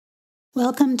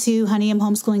Welcome to Honey, I'm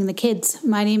Homeschooling the Kids.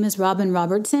 My name is Robin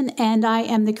Robertson, and I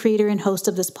am the creator and host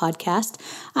of this podcast.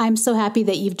 I'm so happy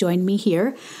that you've joined me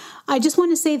here. I just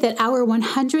want to say that our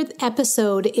 100th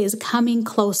episode is coming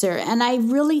closer, and I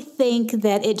really think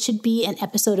that it should be an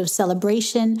episode of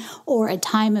celebration or a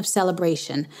time of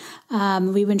celebration.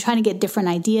 We've been trying to get different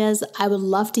ideas. I would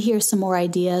love to hear some more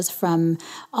ideas from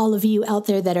all of you out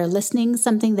there that are listening,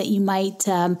 something that you might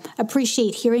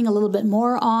appreciate hearing a little bit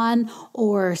more on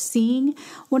or seeing.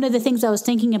 One of the things I was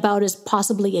thinking about is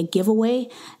possibly a giveaway,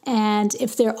 and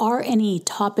if there are any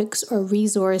topics or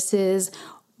resources,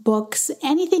 books,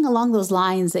 anything along those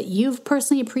lines that you've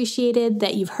personally appreciated,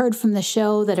 that you've heard from the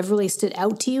show that have really stood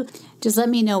out to you, just let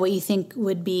me know what you think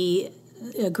would be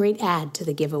a great add to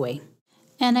the giveaway.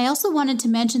 And I also wanted to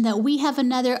mention that we have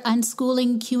another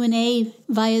unschooling Q&A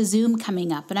via Zoom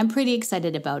coming up, and I'm pretty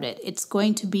excited about it. It's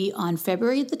going to be on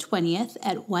February the 20th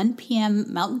at 1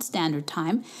 p.m. Mountain Standard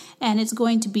Time, and it's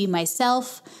going to be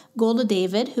myself, Golda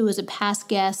David, who is a past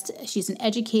guest. She's an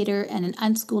educator and an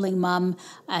unschooling mom.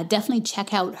 Definitely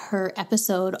check out her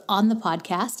episode on the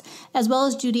podcast, as well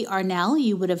as Judy Arnell.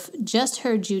 You would have just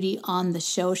heard Judy on the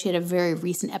show. She had a very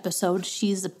recent episode.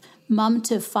 She's a mom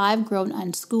to 5 grown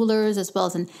unschoolers, as well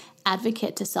as an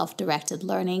advocate to self-directed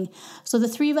learning. So the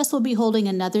three of us will be holding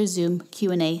another Zoom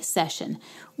Q&A session.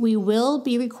 We will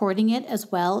be recording it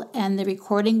as well, and the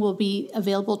recording will be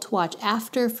available to watch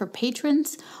after for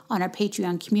patrons on our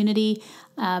Patreon community.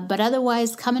 But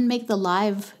otherwise, come and make the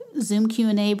live Zoom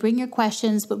Q&A, bring your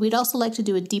questions, but we'd also like to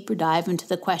do a deeper dive into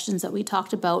the questions that we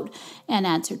talked about and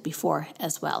answered before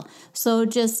as well. So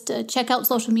just check out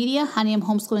social media, Honey, I'm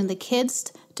Homeschooling the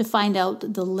Kids, to find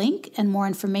out the link and more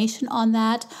information on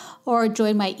that, or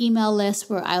join my email list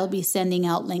where I'll be sending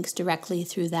out links directly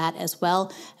through that as well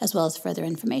as further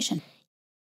information.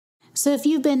 So if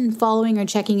you've been following or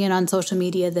checking in on social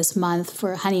media this month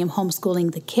for Honey, I'm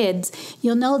Homeschooling the Kids,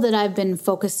 you'll know that I've been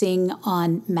focusing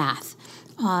on math,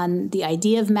 on the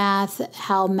idea of math,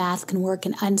 how math can work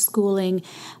in unschooling,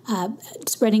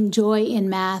 spreading joy in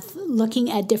math, looking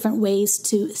at different ways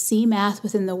to see math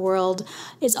within the world.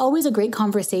 It's always a great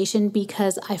conversation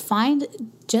because I find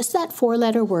just that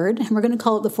 4-letter word, and we're going to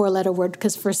call it the 4-letter word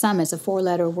because for some it's a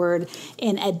 4-letter word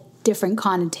in a different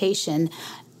connotation.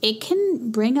 It can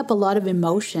bring up a lot of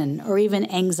emotion or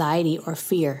even anxiety or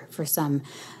fear for some.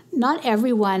 Not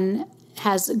everyone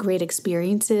has great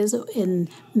experiences in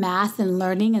math and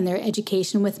learning and their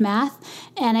education with math.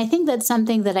 And I think that's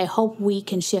something that I hope we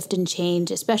can shift and change,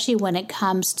 especially when it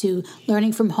comes to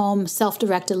learning from home,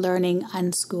 self-directed learning,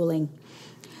 unschooling.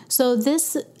 So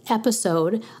this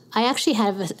episode, I actually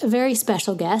have a very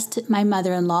special guest, my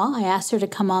mother-in-law. I asked her to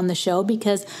come on the show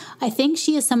because I think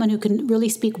she is someone who can really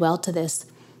speak well to this.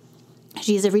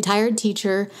 She's a retired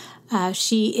teacher.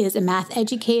 She is a math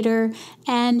educator,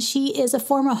 and she is a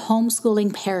former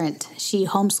homeschooling parent. She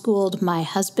homeschooled my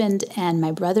husband and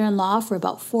my brother-in-law for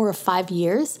about 4 or 5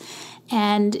 years,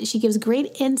 and she gives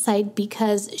great insight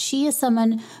because she is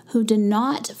someone who did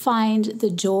not find the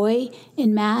joy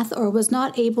in math or was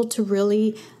not able to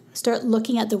really start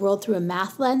looking at the world through a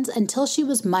math lens until she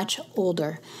was much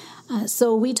older.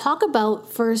 So we talk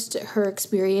about first her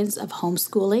experience of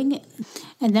homeschooling,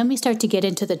 and then we start to get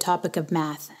into the topic of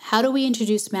math. How do we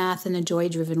introduce math in a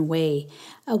joy-driven way?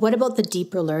 What about the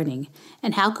deeper learning?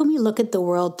 And how can we look at the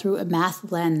world through a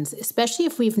math lens, especially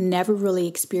if we've never really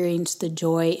experienced the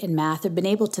joy in math or been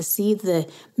able to see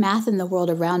the math in the world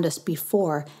around us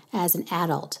before as an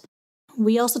adult?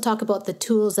 We also talk about the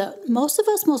tools that most of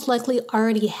us most likely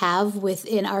already have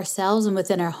within ourselves and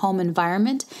within our home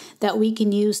environment that we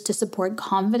can use to support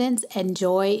confidence and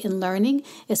joy in learning,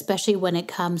 especially when it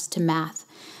comes to math.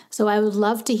 So I would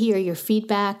love to hear your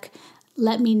feedback.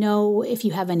 Let me know if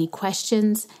you have any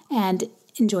questions, and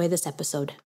enjoy this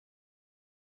episode.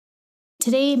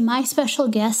 Today, my special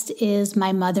guest is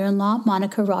my mother-in-law,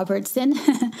 Monica Robertson.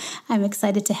 I'm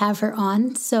excited to have her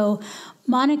on. So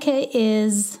Monica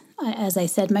is, as I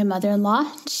said, my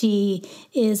mother-in-law. She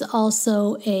is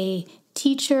also a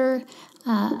teacher,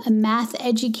 a math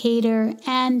educator,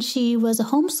 and she was a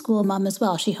homeschool mom as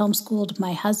well. She homeschooled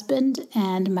my husband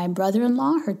and my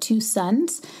brother-in-law, her 2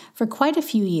 sons, for quite a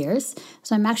few years.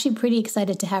 So I'm actually pretty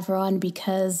excited to have her on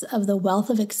because of the wealth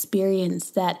of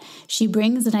experience that she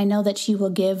brings, and I know that she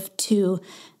will give to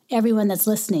everyone that's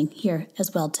listening here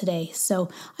as well today. So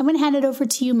I'm going to hand it over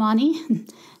to you, Moni.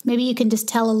 Maybe you can just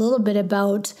tell a little bit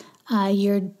about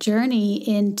your journey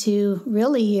into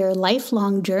really your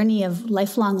lifelong journey of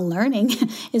lifelong learning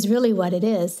is really what it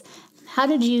is. How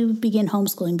did you begin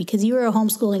homeschooling? Because you were a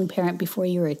homeschooling parent before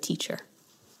you were a teacher.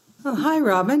 Oh, hi,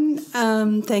 Robin.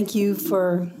 Thank you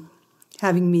for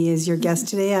having me as your guest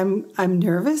today. I'm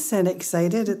nervous and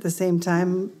excited at the same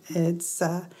time. It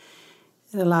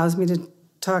allows me to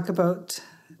talk about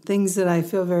things that I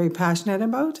feel very passionate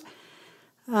about.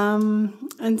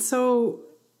 And so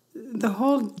the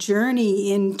whole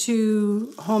journey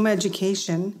into home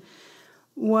education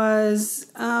was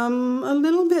a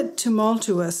little bit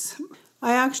tumultuous.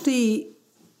 I actually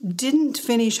didn't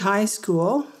finish high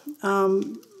school,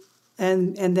 and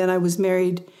then I was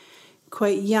married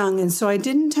quite young, and so I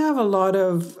didn't have a lot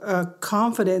of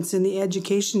confidence in the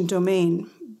education domain.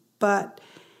 But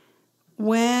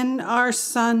when our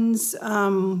sons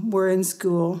were in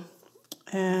school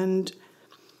and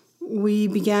we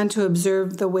began to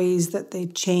observe the ways that they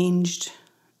changed,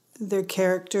 their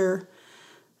character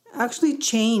actually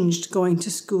changed going to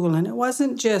school. And it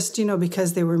wasn't just,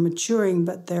 because they were maturing,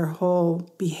 but their whole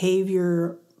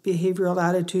behavioral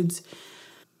attitudes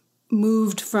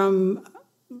moved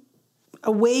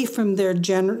away from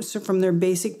their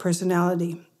basic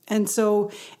personality. And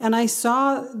I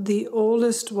saw the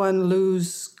oldest one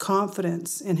lose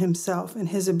confidence in himself and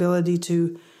his ability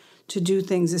to do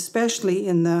things, especially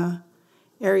in the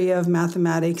area of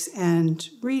mathematics and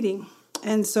reading.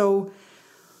 And so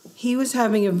he was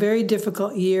having a very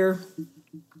difficult year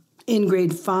in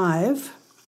grade 5,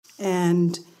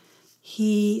 and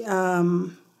he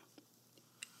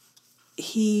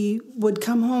would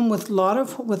come home with a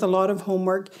lot of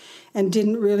homework and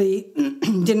didn't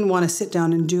want to sit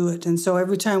down and do it. And so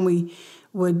every time we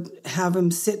would have him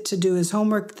sit to do his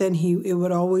homework, then it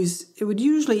would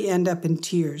usually end up in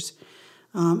tears,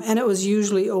 and it was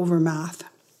usually over math.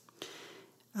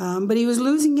 But he was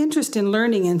losing interest in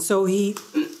learning, and so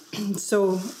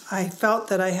so I felt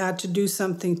that I had to do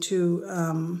something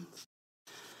to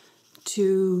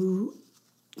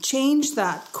change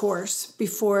that course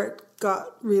before it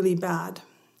got really bad.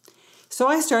 So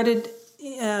I started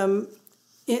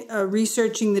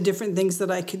researching the different things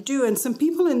that I could do, and some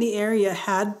people in the area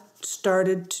had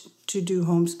started to do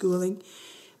homeschooling.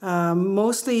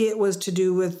 Mostly it was to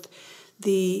do with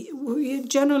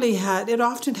it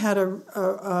often had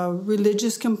a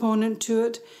religious component to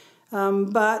it,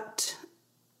 but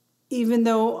even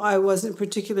though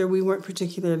we weren't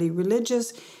particularly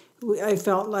religious, I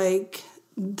felt like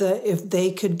if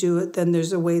they could do it, then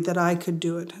there's a way that I could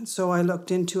do it. And so I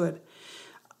looked into it.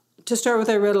 To start with,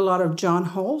 I read a lot of John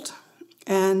Holt,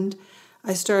 and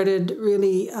I started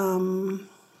really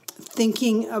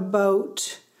thinking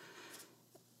about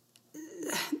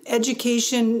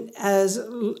education as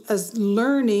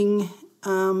learning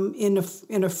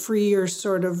in a freer,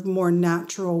 sort of more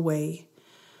natural way,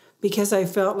 because I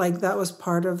felt like that was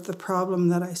part of the problem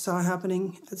that I saw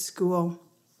happening at school.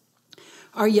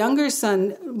 Our younger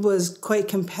son was quite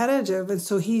competitive, and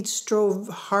so he strove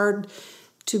hard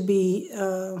to be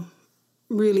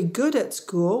really good at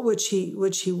school, which he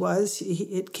was.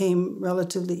 It came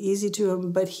relatively easy to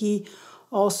him, but he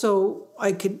also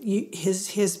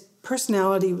his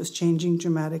personality was changing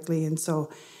dramatically, and so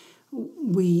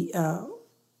we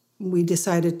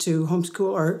decided to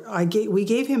homeschool, or we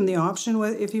gave him the option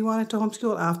if he wanted to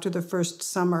homeschool after the first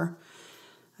summer,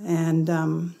 and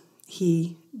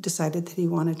he decided that he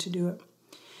wanted to do it.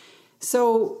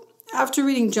 So after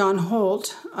reading John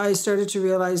Holt, I started to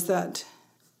realize that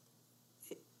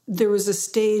there was a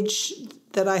stage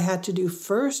that I had to do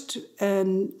first,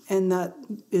 and that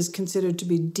is considered to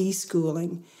be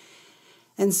deschooling.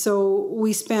 And so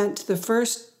we spent the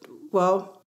first, we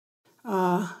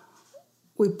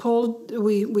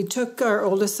took our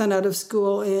oldest son out of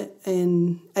school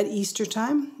at Easter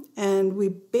time, and we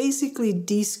basically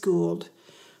deschooled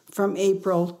from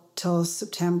April till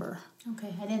September.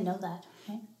 Okay, I didn't know that.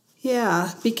 Okay.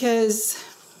 Yeah, because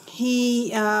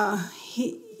he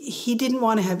didn't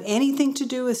want to have anything to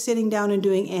do with sitting down and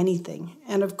doing anything.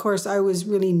 And of course, I was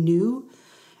really new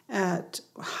at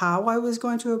how I was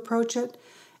going to approach it,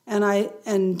 and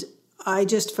I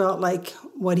just felt like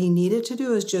what he needed to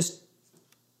do is just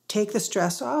take the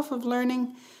stress off of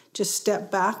learning, just step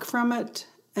back from it,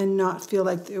 and not feel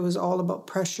like it was all about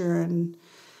pressure and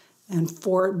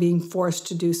for being forced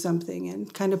to do something,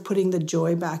 and kind of putting the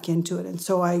joy back into it. And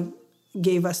so I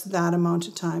gave us that amount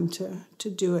of time to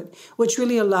do it, which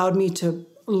really allowed me to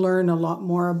learn a lot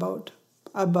more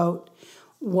about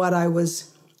what I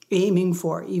was aiming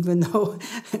for, even though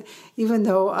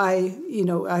I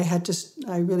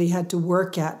really had to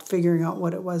work at figuring out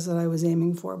what it was that I was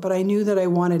aiming for. But I knew that I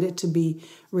wanted it to be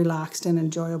relaxed and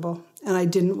enjoyable, and I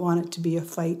didn't want it to be a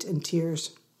fight and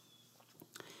tears.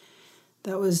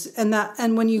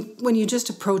 And when you just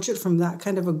approach it from that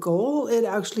kind of a goal, it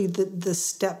actually the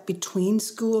step between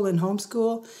school and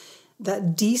homeschool,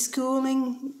 that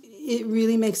deschooling it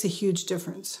really makes a huge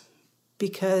difference,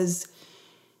 because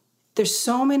there's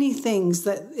so many things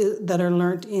that are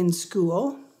learned in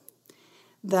school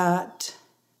that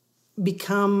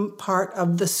become part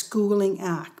of the schooling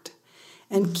act.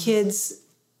 And kids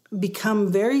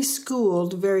become very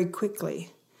schooled very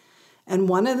quickly. And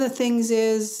one of the things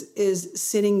is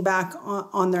sitting back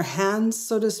on their hands,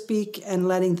 so to speak, and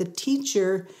letting the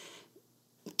teacher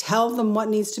tell them what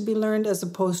needs to be learned, as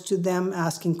opposed to them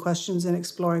asking questions and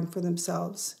exploring for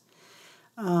themselves.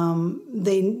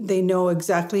 They know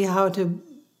exactly how to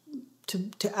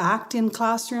act in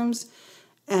classrooms,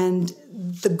 and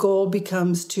the goal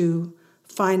becomes to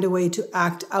find a way to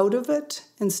act out of it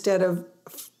instead of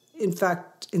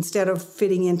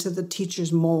fitting into the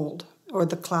teacher's mold or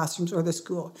the classrooms or the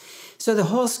school. So the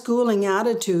whole schooling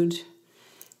attitude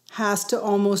has to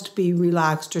almost be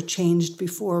relaxed or changed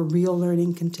before real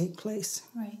learning can take place.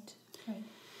 Right.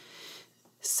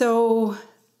 So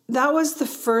that was the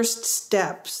first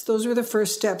steps. Those were the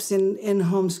first steps in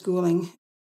homeschooling.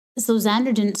 So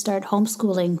Xander didn't start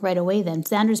homeschooling right away then.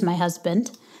 Xander's my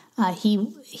husband.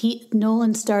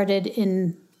 Nolan started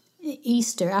in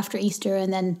after Easter,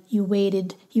 and then you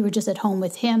were just at home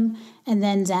with him, and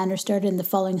then Xander started in the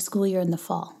following school year in the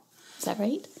fall. Is that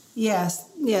right? Yes,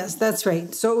 that's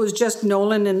right. So it was just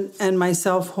Nolan and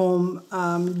myself home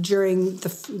during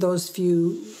those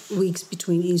few weeks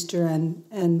between Easter and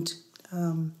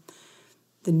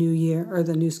the new year, or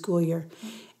the new school year.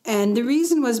 And the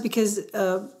reason was because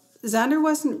Xander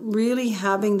wasn't really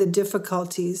having the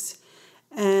difficulties,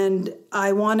 and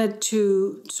I wanted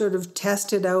to sort of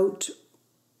test it out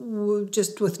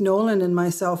just with Nolan and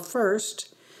myself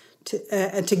first,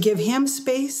 to give him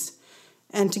space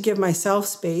and to give myself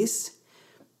space.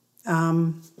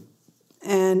 And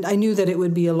I knew that it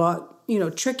would be a lot,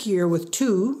 trickier with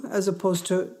two as opposed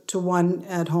to one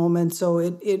at home. And so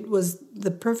it was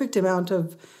the perfect amount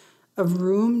of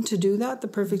room to do that, the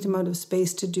perfect amount of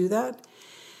space to do that.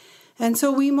 And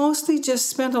so we mostly just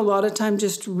spent a lot of time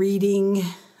just reading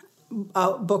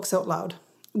books out loud.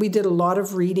 We did a lot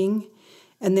of reading,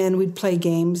 and then we'd play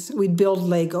games. We'd build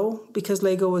Lego, because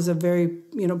Lego was a very,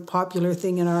 popular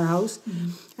thing in our house.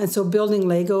 Mm-hmm. And so building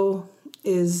Lego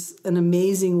is an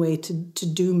amazing way to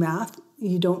do math.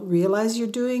 You don't realize you're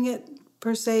doing it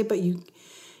per se, but you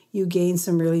gain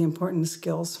some really important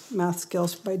math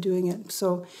skills by doing it.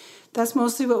 So that's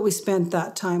mostly what we spent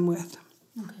that time with.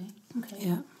 Okay.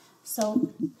 Yeah.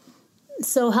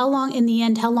 So how long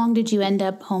did you end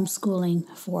up homeschooling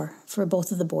for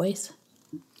both of the boys?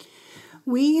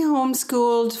 We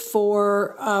homeschooled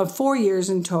for 4 years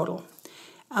in total.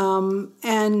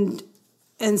 And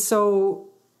so,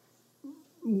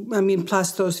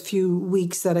 plus those few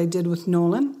weeks that I did with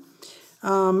Nolan.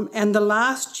 And the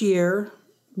last year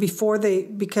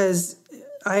because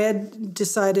I had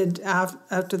decided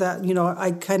after that,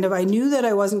 I knew that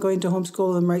I wasn't going to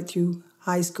homeschool them right through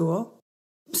high school.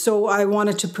 So I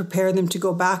wanted to prepare them to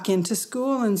go back into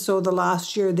school. And so the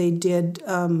last year they did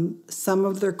some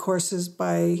of their courses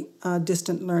by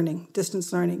distance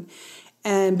learning.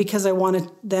 And because I wanted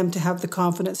them to have the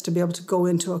confidence to be able to go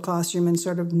into a classroom and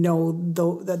sort of know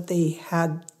that they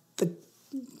had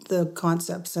the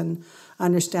concepts and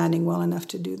understanding well enough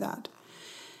to do that.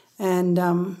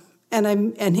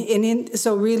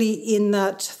 So really in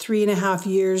that 3.5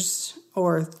 years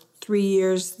or 3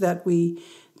 years that we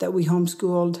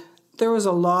homeschooled, there was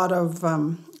a lot of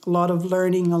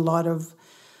learning, a lot of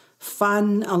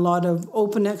fun, a lot of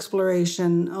open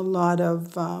exploration, a lot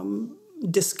of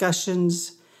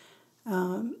discussions,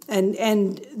 and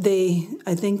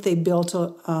I think they built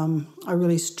a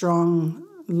really strong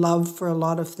love for a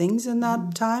lot of things in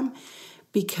that time,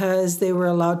 because they were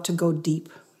allowed to go deep.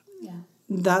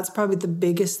 That's probably the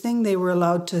biggest thing. They were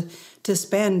allowed to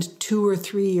spend 2 or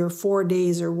 3 or 4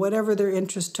 days or whatever their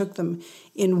interest took them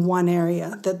in one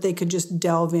area, that they could just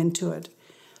delve into it.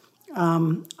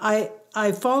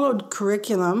 I followed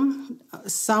curriculum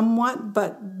somewhat,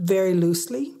 but very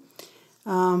loosely.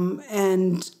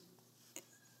 And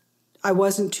I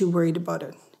wasn't too worried about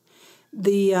it.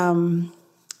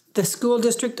 The school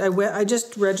district, I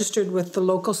just registered with the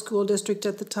local school district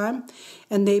at the time,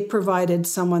 and they provided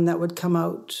someone that would come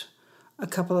out a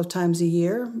couple of times a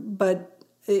year. But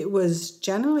they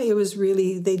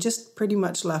just pretty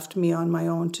much left me on my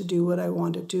own to do what I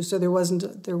wanted to. So there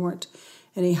weren't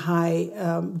any high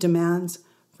demands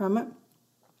from it.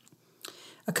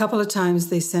 A couple of times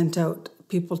they sent out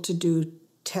people to do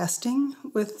testing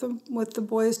with the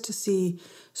boys to see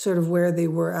sort of where they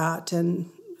were at, and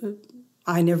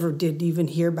I never did even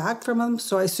hear back from them,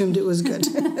 so I assumed it was good.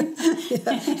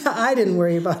 I didn't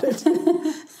worry about it.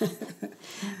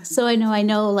 So I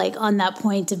know, like on that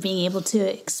point of being able to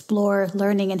explore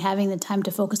learning and having the time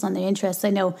to focus on their interests, I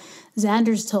know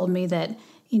Xander's told me that,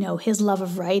 his love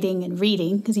of writing and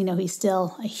reading, because, he's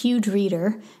still a huge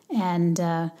reader and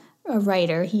a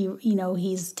writer.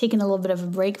 He's taken a little bit of a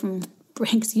break from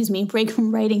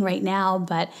writing right now,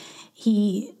 but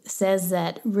he says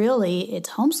that really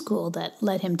it's homeschool that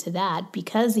led him to that,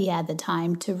 because he had the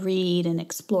time to read and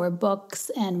explore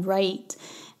books and write.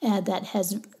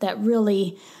 That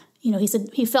really, he said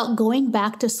he felt going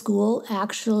back to school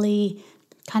actually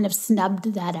kind of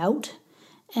snubbed that out.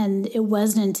 And it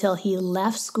wasn't until he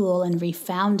left school and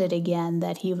refound it again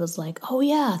that he was like, oh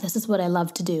yeah, this is what I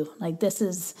love to do. Like this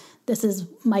is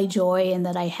my joy, and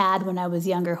that I had when I was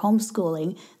younger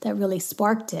homeschooling that really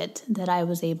sparked it, that I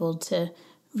was able to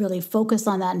really focus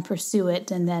on that and pursue it.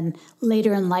 And then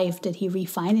later in life did he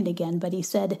refine it again. But he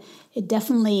said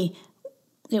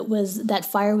that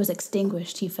fire was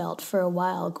extinguished, he felt, for a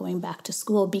while going back to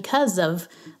school because of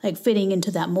like fitting into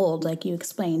that mold, like you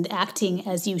explained, acting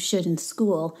as you should in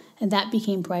school. And that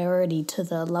became priority to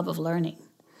the love of learning.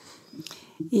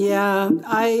 Yeah,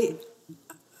 I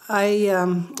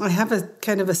have a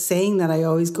kind of a saying that I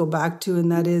always go back to,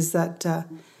 and that is that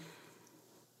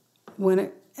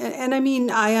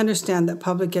I understand that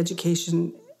public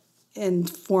education and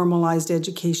formalized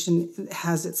education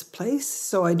has its place,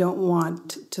 so I don't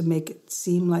want to make it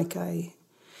seem like I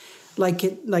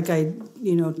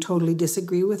totally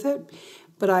disagree with it.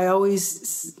 But I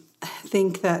always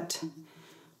think that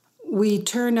we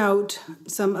turn out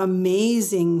some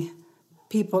amazing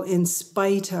people in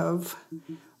spite of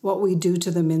what we do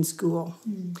to them in school.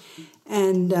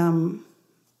 And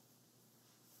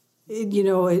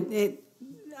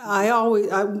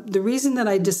the reason that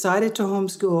I decided to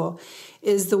homeschool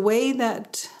is the way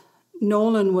that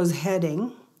Nolan was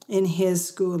heading in his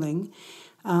schooling.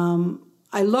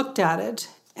 I looked at it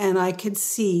and I could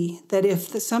see that if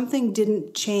something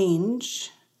didn't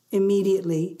change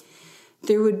immediately,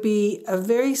 there would be a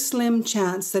very slim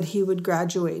chance that he would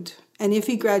graduate. And if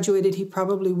he graduated, he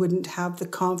probably wouldn't have the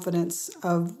confidence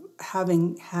of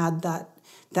having had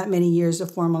that many years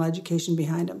of formal education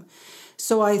behind him.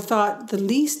 So I thought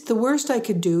the worst I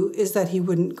could do is that he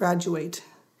wouldn't graduate.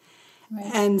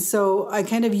 Right. And so I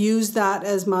kind of used that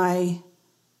as my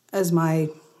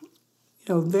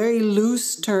very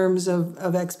loose terms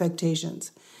of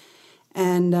expectations.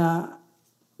 And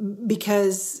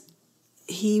because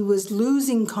he was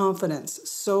losing confidence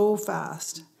so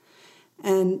fast,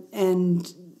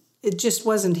 and it just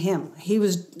wasn't him. He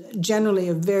was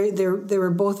generally they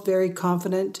were both very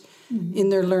confident in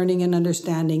their learning and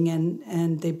understanding,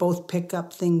 and they both pick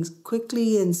up things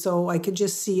quickly, and so I could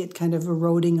just see it kind of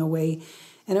eroding away,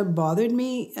 and it bothered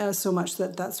me so much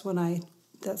that's when I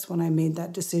made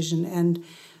that decision. And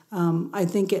I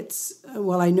think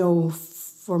I know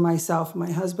for myself and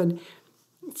my husband,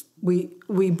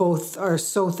 we both are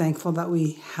so thankful that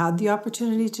we had the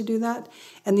opportunity to do that,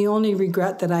 and the only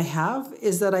regret that I have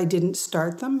is that I didn't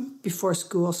start them before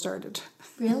school started.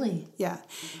 Really? Yeah.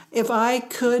 If I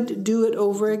could do it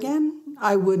over again,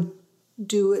 I would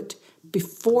do it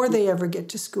before they ever get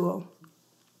to school.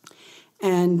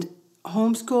 And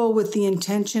homeschool with the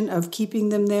intention of keeping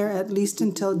them there at least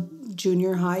until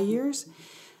junior high years.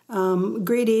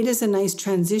 Grade 8 is a nice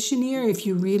transition year if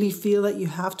you really feel that you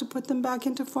have to put them back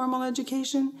into formal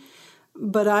education.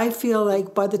 But I feel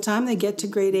like by the time they get to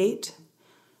grade 8,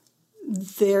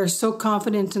 they're so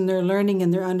confident in their learning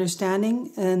and their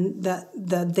understanding, and that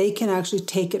they can actually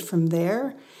take it from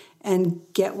there and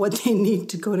get what they need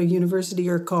to go to university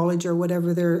or college or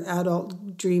whatever their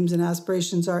adult dreams and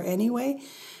aspirations are anyway.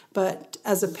 But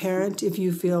as a parent, if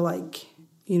you feel like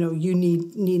you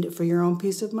need it for your own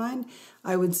peace of mind,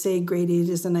 I would say grade 8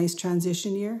 is a nice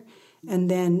transition year, and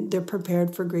then they're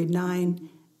prepared for grade 9,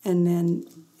 and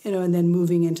then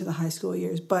moving into the high school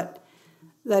years. But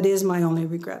that is my only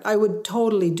regret. I would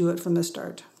totally do it from the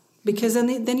start, because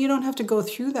then you don't have to go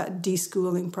through that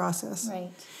deschooling process, right?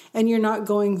 And you're not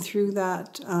going through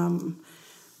that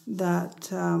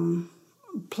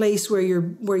place where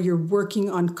you're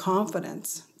working on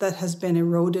confidence that has been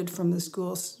eroded from the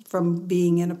schools, from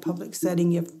being in a public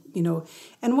setting.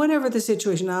 And whatever the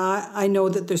situation, I know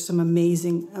that there's some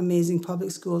amazing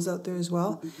public schools out there as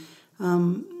well,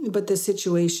 but the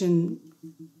situation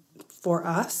for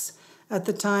us at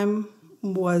the time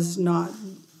was not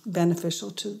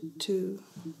beneficial to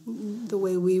the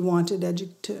way we wanted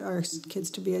our kids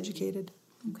to be educated.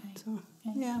 Okay. So,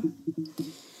 yeah.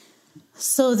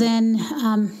 So then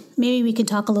maybe we can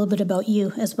talk a little bit about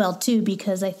you as well, too,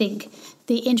 because I think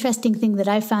the interesting thing that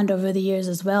I've found over the years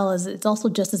as well is it's also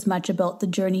just as much about the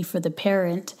journey for the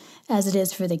parent as it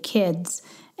is for the kids.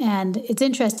 And it's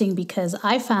interesting because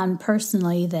I found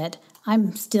personally that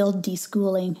I'm still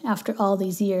deschooling after all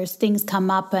these years. Things come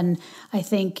up, and I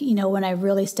think, when I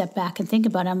really step back and think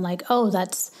about it, I'm like,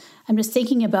 I'm just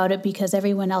thinking about it because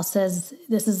everyone else says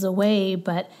this is the way,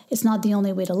 but it's not the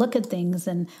only way to look at things.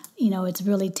 And, it's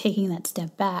really taking that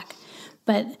step back.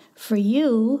 But for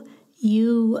you,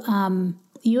 you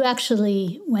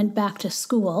actually went back to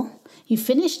school. You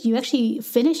actually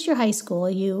finished your high school.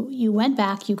 You went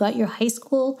back, you got your high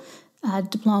school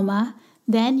diploma.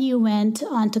 Then you went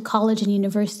on to college and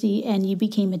university and you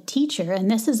became a teacher.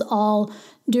 And this is all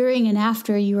during and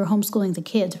after you were homeschooling the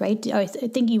kids, right? I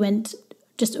think you went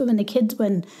just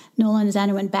when Nolan and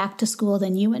Xander went back to school,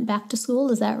 then you went back to school.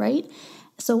 Is that right?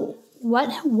 So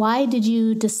why did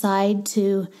you decide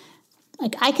to,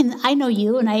 I know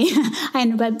you and I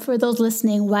know, but for those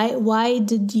listening, why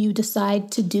did you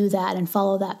decide to do that and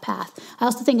follow that path? I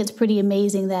also think it's pretty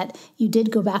amazing that you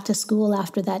did go back to school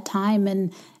after that time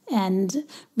and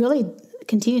really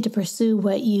continue to pursue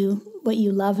what you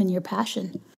love and your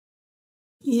passion.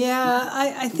 Yeah,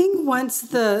 I think once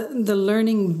the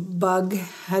learning bug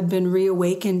had been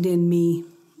reawakened in me,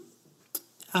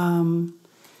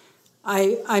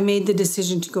 I made the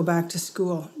decision to go back to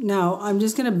school. Now, I'm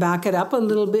just going to back it up a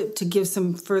little bit to give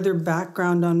some further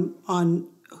background on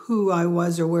who I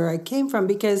was or where I came from,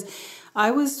 because I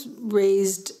was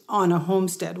raised on a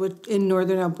homestead in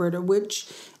northern Alberta,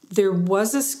 which there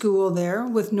was a school there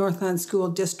with Northland School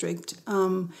District.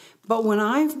 But when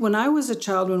I was a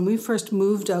child, when we first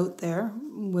moved out there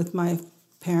with my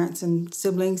parents and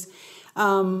siblings,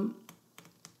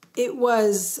 it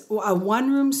was a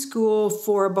one-room school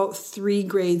for about 3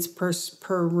 grades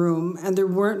per room, and there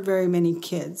weren't very many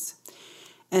kids.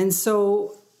 And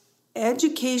so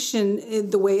education,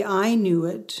 the way I knew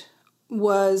it,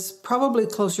 was probably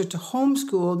closer to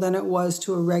homeschool than it was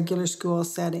to a regular school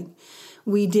setting.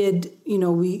 We did,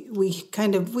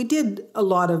 we did a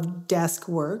lot of desk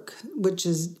work, which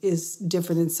is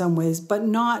different in some ways, but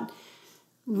not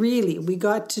really. We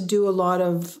got to do a lot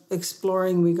of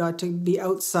exploring. We got to be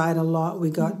outside a lot.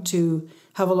 We got to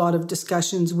have a lot of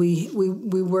discussions. We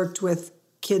worked with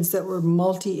kids that were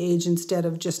multi-age instead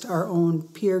of just our own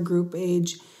peer group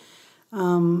age.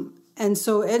 And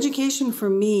so education for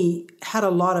me had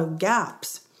a lot of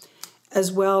gaps,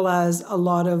 as well as a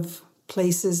lot of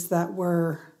places that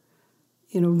were,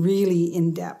 really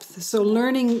in depth. So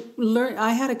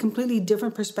I had a completely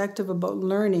different perspective about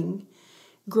learning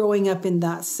growing up in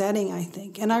that setting, I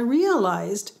think. And I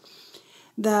realized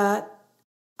that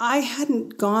I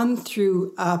hadn't gone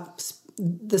through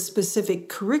the specific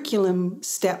curriculum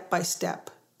step by step.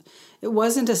 It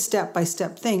wasn't a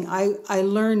step-by-step thing. I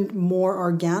learned more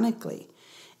organically.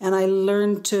 And I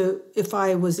learned if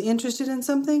I was interested in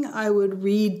something, I would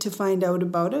read to find out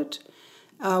about it.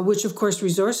 Which, of course,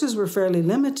 resources were fairly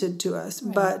limited to us.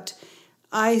 Right. But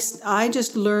I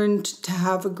just learned to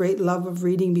have a great love of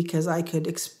reading because I could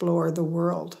explore the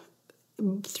world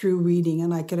through reading,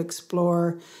 and I could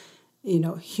explore,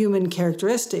 human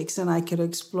characteristics, and I could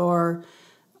explore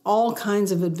all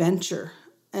kinds of adventure.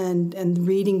 And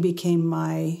reading became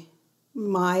my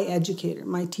educator,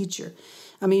 my teacher.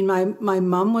 I mean, my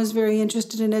mom was very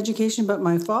interested in education, but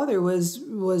my father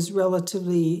was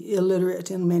relatively illiterate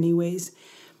in many ways.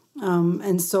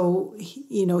 And so,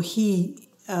 he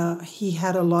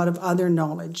had a lot of other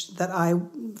knowledge that I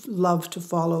loved to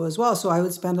follow as well. So I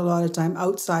would spend a lot of time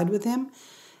outside with him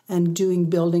and doing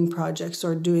building projects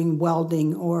or doing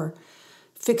welding or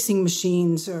fixing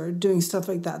machines or doing stuff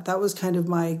like that. That was kind of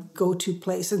my go-to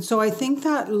place. And so I think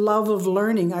that love of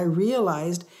learning, I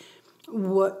realized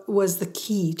what was the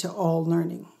key to all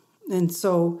learning. And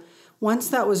so once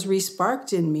that was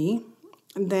re-sparked in me,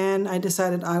 then I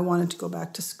decided I wanted to go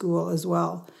back to school as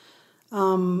well.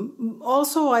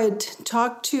 Also, I had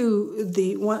talked to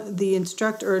the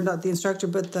instructor, or not the instructor,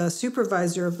 but the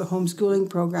supervisor of the homeschooling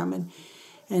program,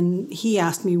 and he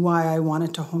asked me why I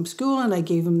wanted to homeschool, and I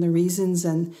gave him the reasons,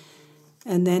 and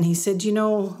then he said,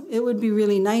 it would be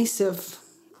really nice if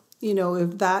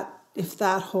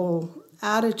that whole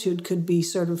attitude could be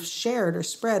sort of shared or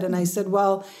spread. And I said,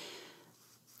 well,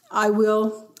 I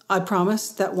promise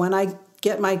that when I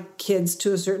get my kids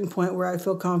to a certain point where I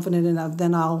feel confident enough,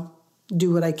 then I'll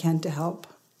do what I can to help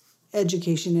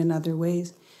education in other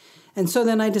ways. And so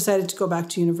then I decided to go back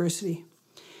to university.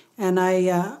 And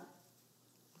I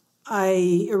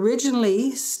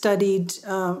originally studied,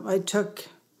 I took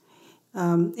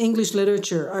English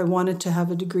literature. I wanted to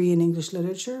have a degree in English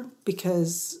literature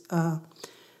because of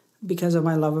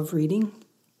my love of reading.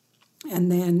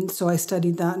 And then, so I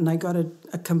studied that, and I got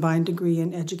a combined degree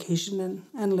in education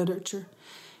and literature.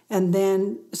 And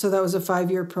then, so that was a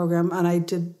 5-year program, and I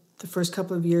did the first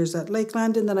couple of years at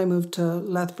Lakeland, and then I moved to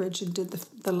Lethbridge and did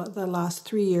the last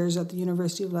 3 years at the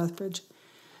University of Lethbridge.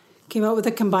 Came out with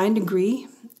a combined degree,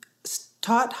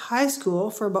 taught high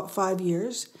school for about 5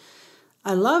 years.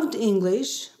 I loved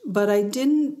English, but I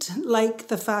didn't like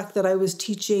the fact that I was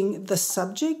teaching the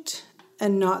subject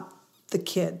and not the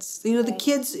kids. You know, the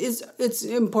kids it's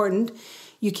important.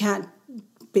 You can't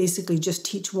basically just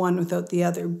teach one without the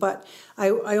other. But I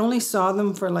only saw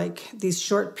them for like these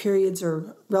short periods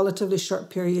or relatively short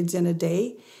periods in a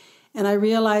day. And I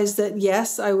realized that,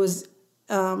 yes, I was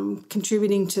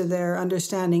contributing to their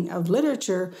understanding of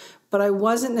literature, but I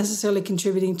wasn't necessarily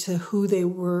contributing to who they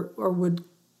were or would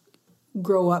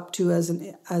grow up to as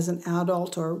an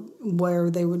adult or where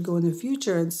they would go in the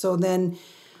future. And so then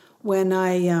when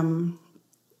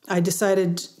I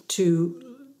decided to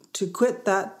quit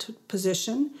that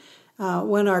position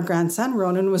when our grandson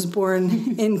Ronan was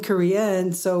born in Korea,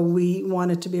 and so we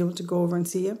wanted to be able to go over and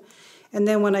see him. And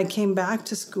then when I came back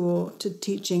to school to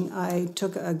teaching, I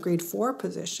took a grade 4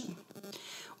 position,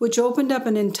 which opened up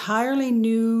an entirely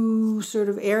new sort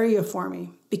of area for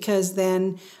me, because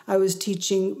then I was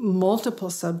teaching multiple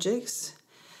subjects.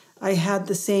 I had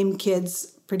the same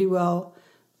kids pretty well,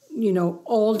 you know,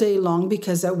 all day long,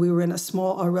 because we were in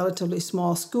a relatively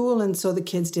small school, and so the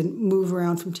kids didn't move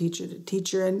around from teacher to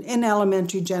teacher. And in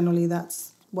elementary, generally,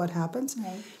 that's what happens.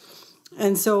 Right.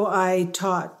 And so I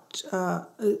taught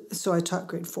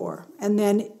grade 4. And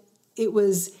then it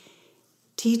was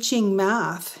teaching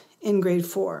math in grade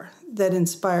 4 that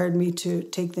inspired me to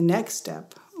take the next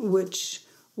step, which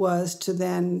was to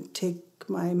then take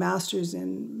my master's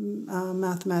in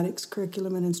mathematics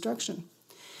curriculum and instruction.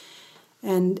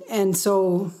 And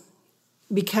so,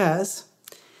 because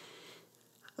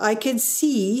I could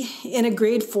see in a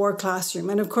grade 4 classroom,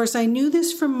 and of course I knew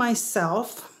this from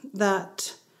myself,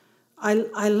 that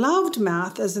I loved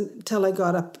math until I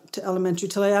got up to elementary,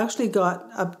 till I actually got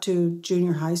up to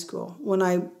junior high school, when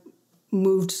I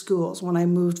moved schools, when I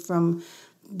moved from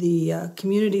the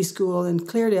community school in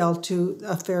Cleardale to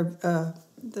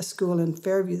the school in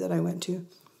Fairview that I went to.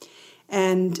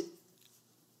 And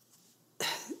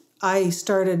I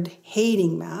started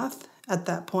hating math at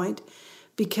that point,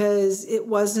 because it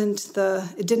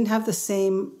didn't have the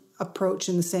same approach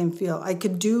and the same feel. I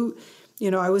could do,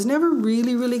 I was never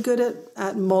really, really good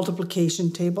at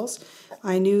multiplication tables.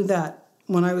 I knew that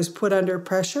when I was put under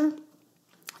pressure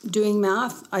doing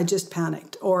math, I just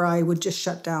panicked, or I would just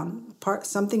shut down.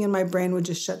 Something in my brain would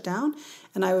just shut down,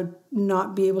 and I would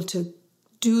not be able to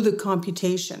do the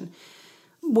computation.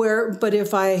 But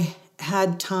if I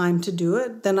had time to do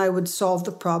it, then I would solve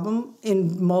the problem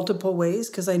in multiple ways,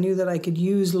 because I knew that I could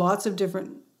use lots of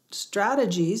different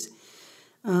strategies.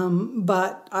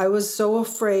 But I was so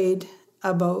afraid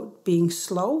about being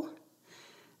slow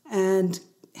and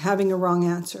having a wrong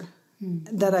answer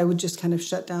that I would just kind of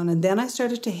shut down. And then I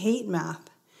started to hate math.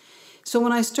 So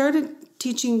when I started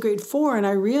teaching grade 4, and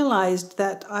I realized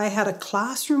that I had a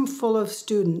classroom full of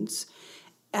students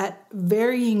at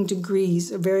varying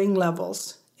degrees, varying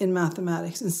levels in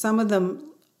mathematics, and some of them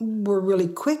were really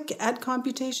quick at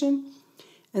computation,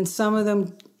 and some of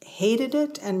them hated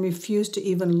it and refused to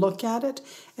even look at it.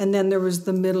 And then there was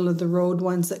the middle of the road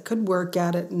ones that could work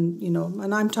at it,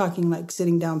 and I'm talking like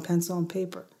sitting down, pencil and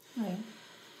paper. Right.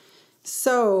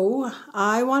 So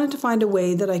I wanted to find a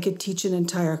way that I could teach an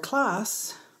entire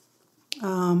class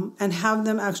and have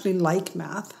them actually like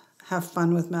math, have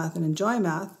fun with math and enjoy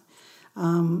math.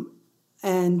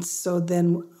 And so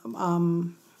then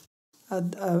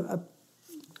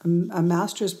a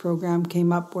master's program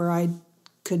came up where I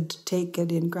could take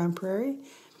it in Grand Prairie.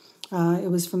 It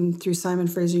was through Simon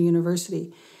Fraser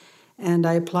University, and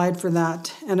I applied for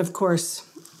that. And of course,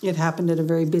 it happened at a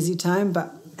very busy time,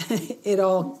 but it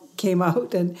all came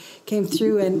out and came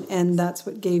through, and that's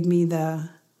what gave me an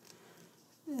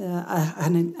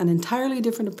entirely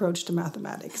different approach to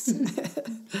mathematics.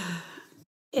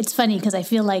 It's funny because I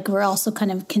feel like we're also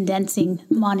kind of condensing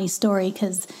Monty's story,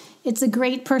 because it's a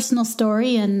great personal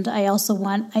story, and I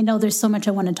know there's so much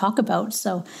I want to talk about.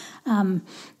 So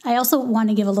I also want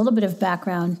to give a little bit of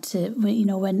background to,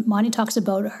 when Monty talks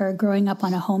about her growing up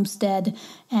on a homestead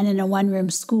and in a one-room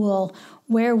school,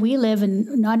 where we live, and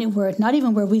not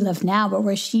even where we live now, but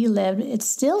where she lived, it's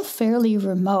still fairly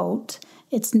remote.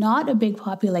 It's not a big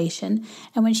population.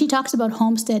 And when she talks about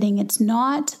homesteading, it's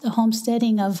not the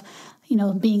homesteading of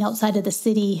being outside of the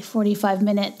city 45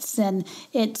 minutes. And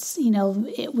it's,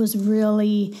 it was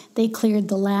really, they cleared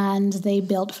the land, they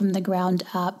built from the ground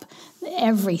up,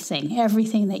 everything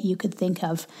that you could think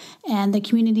of. And the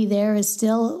community there is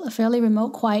still a fairly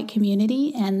remote, quiet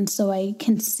community. And so I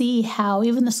can see how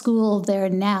even the school there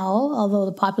now, although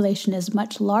the population is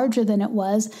much larger than it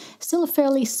was, still a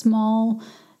fairly small,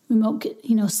 remote,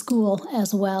 school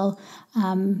as well,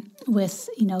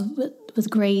 with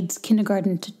grades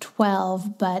kindergarten to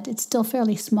 12, but it's still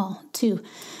fairly small too.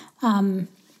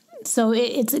 So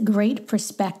it's a great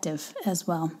perspective as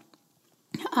well.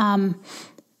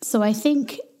 So I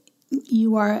think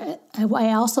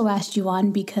I also asked you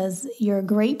on because you're a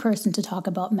great person to talk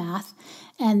about math.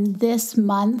 And this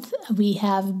month we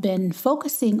have been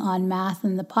focusing on math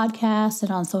in the podcast and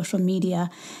on social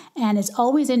media. And it's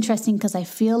always interesting because I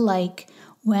feel like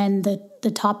when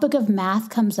the topic of math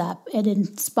comes up, it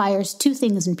inspires two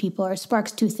things in people, or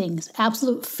sparks two things: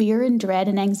 absolute fear and dread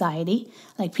and anxiety.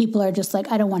 Like people are just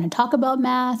like, I don't want to talk about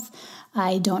math.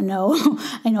 I don't know.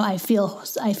 I feel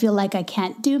like I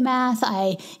can't do math.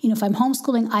 If I'm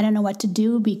homeschooling, I don't know what to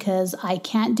do because I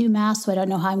can't do math. So I don't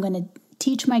know how I'm going to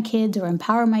teach my kids or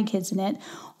empower my kids in it.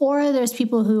 Or there's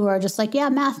people who are just like, yeah,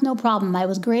 math, no problem. I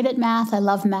was great at math. I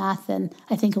love math and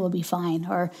I think it will be fine.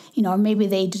 Or, or maybe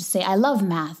they just say, I love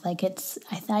math. Like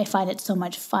I find it so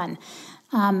much fun.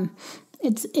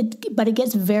 But it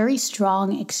gets very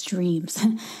strong extremes.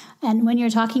 And when you're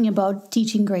talking about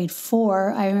teaching grade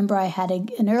 4, I remember I had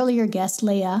an earlier guest,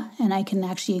 Leah, and I can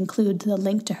actually include the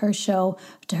link to her show,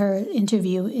 to her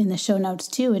interview in the show notes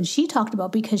too. And she talked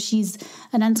about, because she's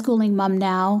an unschooling mom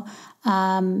now,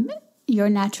 Your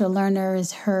Natural Learner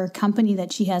is her company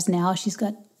that she has now. She's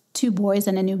got 2 boys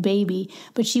and a new baby,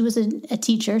 but she was a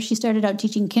teacher. She started out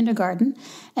teaching kindergarten,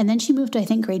 and then she moved to, I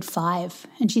think, grade 5.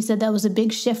 And she said that was a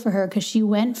big shift for her because she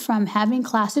went from having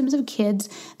classrooms of kids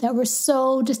that were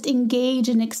so just engaged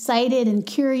and excited and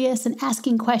curious and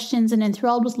asking questions and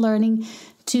enthralled with learning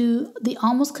to the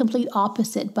almost complete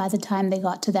opposite by the time they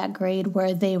got to that grade,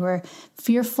 where they were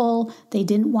fearful. They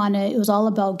didn't want to, it was all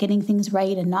about getting things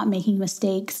right and not making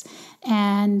mistakes.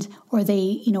 Or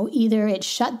they, either it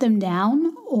shut them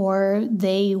down or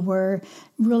they were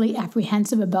really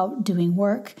apprehensive about doing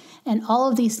work. And all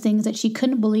of these things that she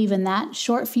couldn't believe in that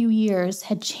short few years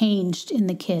had changed in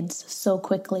the kids so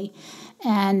quickly.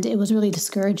 And it was really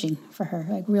discouraging for her,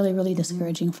 like really, really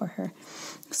discouraging for her.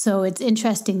 So it's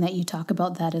interesting that you talk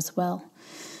about that as well.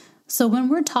 So when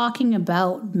we're talking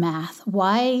about math,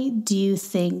 why do you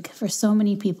think for so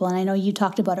many people, and I know you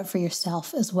talked about it for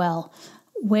yourself as well,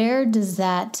 where does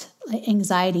that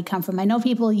anxiety come from? I know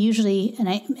people usually, and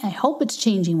I hope it's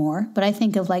changing more, but I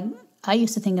think of I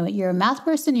used to think of it, you're a math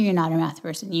person or you're not a math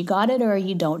person. You got it or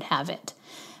you don't have it.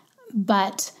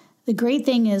 But the great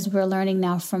thing is we're learning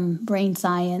now from brain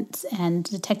science and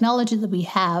the technology that we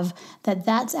have that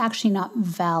that's actually not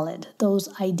valid. Those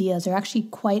ideas are actually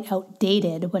quite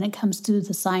outdated when it comes to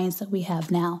the science that we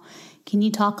have now. Can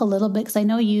you talk a little bit? Because I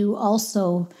know you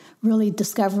also really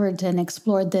discovered and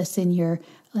explored this in your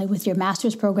with your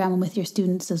master's program and with your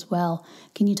students as well.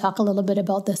 Can you talk a little bit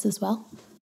about this as well?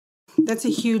 That's a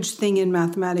huge thing in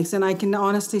mathematics, and I can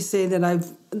honestly say that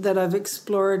I've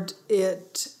explored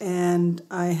it and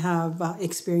I have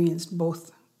experienced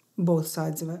both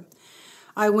sides of it.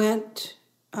 I went,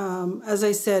 as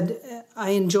I said,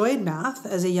 I enjoyed math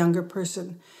as a younger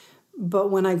person,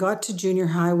 but when I got to junior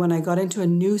high, when I got into a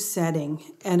new setting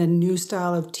and a new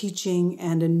style of teaching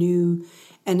and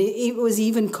it was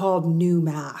even called new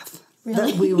math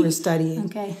that we were studying.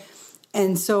 Okay.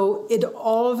 And so it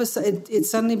all of a sudden, it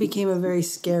suddenly became a very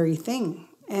scary thing.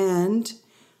 And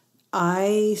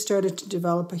I started to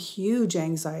develop a huge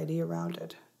anxiety around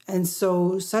it. And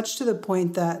so such to the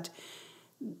point that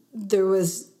there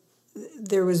was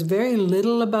very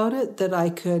little about it that I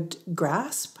could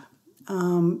grasp.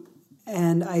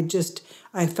 And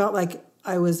I felt like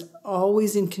I was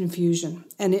always in confusion.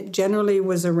 And it generally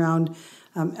was around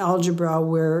algebra,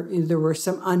 where there were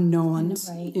some unknowns,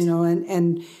 right.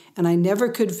 And I never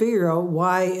could figure out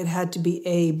why it had to be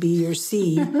A, B, or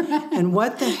C, and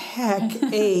what the heck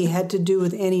A had to do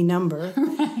with any number.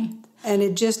 Right.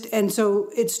 And so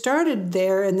it started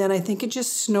there, and then I think it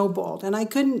just snowballed, and I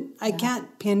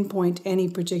can't pinpoint any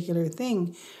particular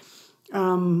thing,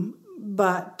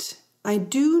 but I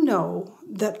do know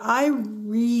that I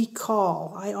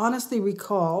honestly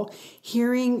recall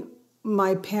hearing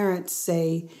my parents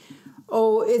say,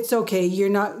 oh, it's okay, you're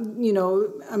not,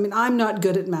 I'm not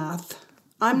good at math.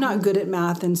 I'm not good at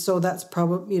math, and so that's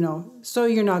probably, so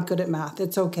you're not good at math,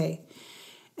 it's okay.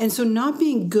 And so not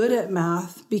being good at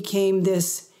math became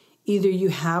this, either you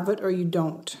have it or you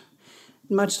don't.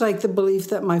 much like the belief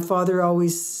that my father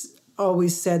always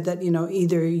said that,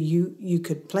 either you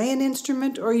could play an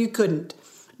instrument or you couldn't.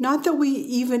 Not that we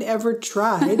even ever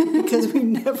tried, because we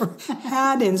never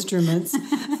had instruments.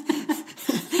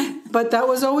 But that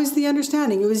was always the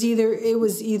understanding. It was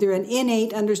either an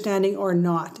innate understanding or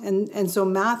not. And so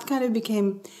math kind of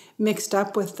became mixed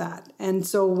up with that. And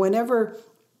so whenever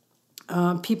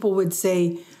people would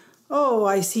say, "Oh,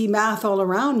 I see math all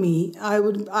around me," I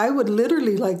would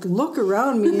literally look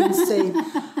around me and say,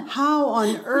 how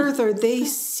on earth are they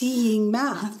seeing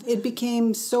math? It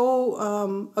became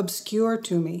so obscure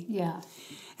to me. Yeah.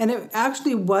 And it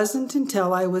actually wasn't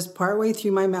until I was partway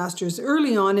through my master's,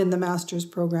 early on in the master's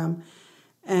program,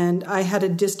 and I had a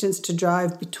distance to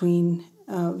drive between.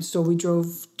 So we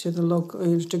drove to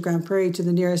Grand Prairie, to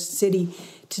the nearest city,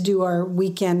 to do our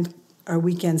weekend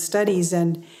studies,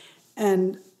 and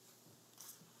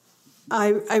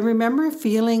I remember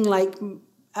feeling like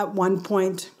at one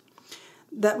point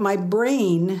that my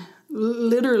brain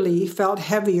literally felt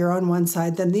heavier on one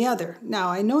side than the other. Now,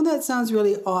 I know that sounds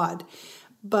really odd,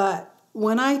 but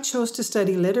when I chose to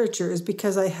study literature is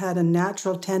because I had a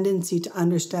natural tendency to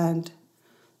understand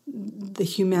the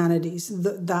humanities,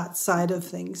 that side of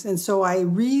things. And so I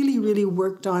really, really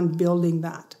worked on building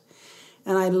that.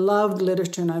 And I loved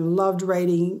literature, and I loved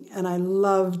writing, and I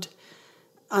loved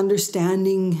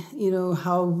understanding,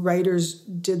 how writers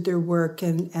did their work.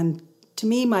 And to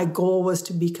me, my goal was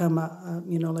to become a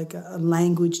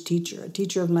language teacher, a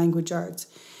teacher of language arts.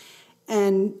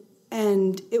 And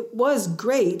it was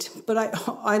great, but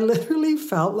I literally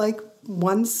felt like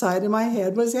one side of my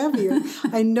head was heavier.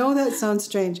 I know that sounds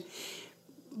strange.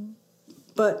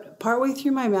 But partway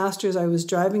through my master's, I was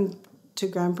driving to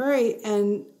Grand Prairie,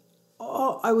 and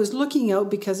I was looking out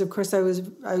because, of course, I was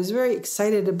very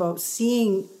excited about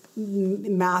seeing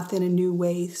math in a new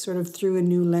way, sort of through a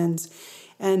new lens,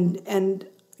 and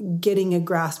getting a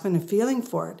grasp and a feeling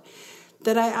for it.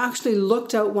 That I actually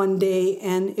looked out one day,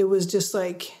 and it was just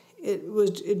like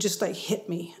it just hit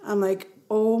me. I'm like,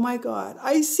 oh my God,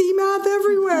 I see math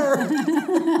everywhere.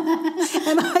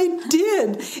 And I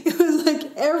did. It was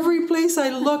like every place I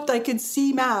looked, I could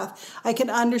see math. I could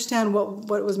understand what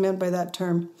was meant by that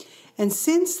term. And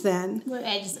since then...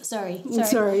 Sorry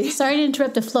to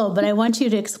interrupt the flow, but I want you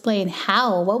to explain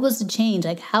how. What was the change?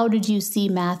 How did you see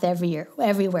math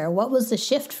everywhere? What was the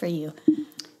shift for you?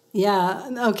 Yeah,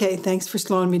 okay, thanks for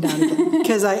slowing me down again.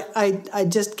 Because I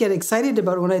just get excited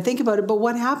about it when I think about it. But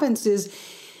what happens is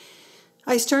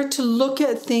I start to look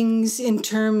at things in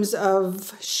terms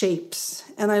of shapes,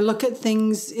 and I look at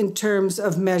things in terms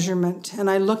of measurement, and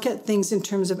I look at things in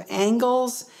terms of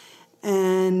angles,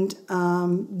 and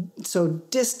so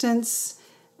distance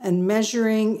and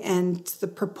measuring and the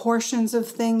proportions of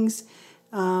things,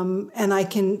 and I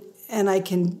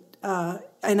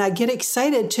get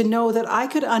excited to know that I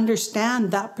could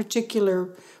understand that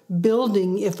particular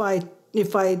building if I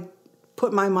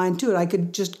put my mind to it. I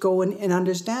could just go and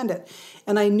understand it.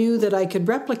 And I knew that I could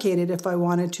replicate it if I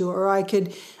wanted to, or I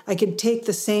could take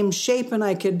the same shape and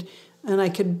I could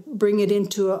bring it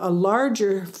into a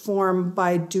larger form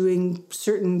by doing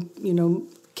certain,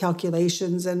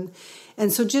 calculations. And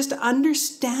so just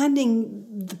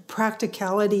understanding the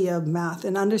practicality of math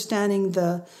and understanding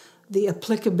the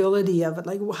applicability of it,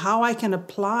 like how I can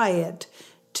apply it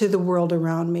to the world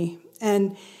around me.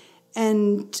 And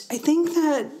I think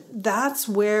that's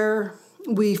where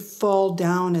we fall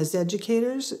down as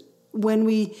educators when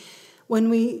we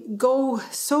go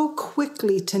so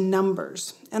quickly to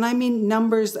numbers. And I mean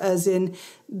numbers as in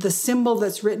the symbol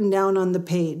that's written down on the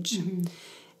page. Mm-hmm.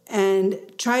 And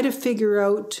try to figure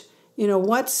out,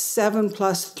 what's 7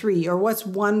 plus 3 or what's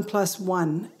 1 plus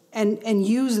 1. And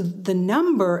use the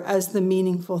number as the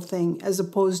meaningful thing as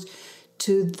opposed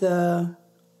to the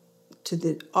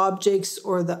objects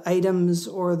or the items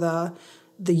or the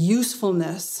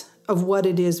usefulness of what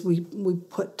it is we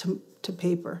put to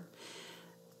paper.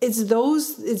 It's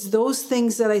those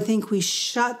things that I think we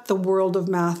shut the world of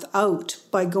math out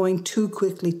by going too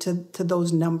quickly to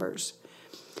those numbers.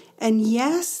 And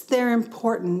yes, they're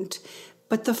important,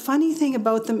 but the funny thing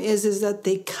about them is that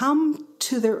they come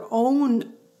to their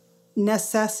own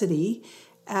necessity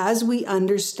as we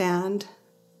understand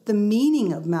the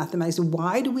meaning of mathematics.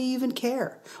 Why do we even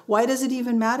care? Why does it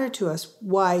even matter to us?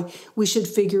 Why we should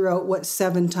figure out what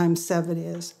 7 times 7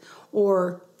 is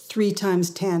or 3 times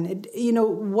 10.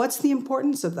 What's the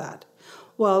importance of that?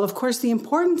 Well, of course, the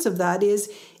importance of that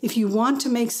is if you want to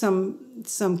make some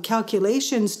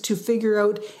calculations to figure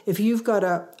out if you've got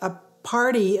a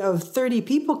party of 30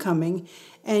 people coming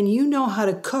and you know how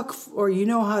to cook or you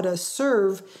know how to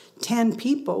serve 10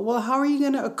 people, well, how are you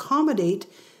going to accommodate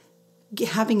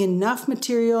having enough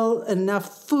material,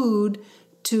 enough food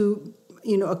to,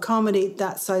 accommodate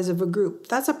that size of a group.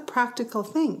 That's a practical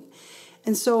thing.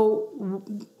 And so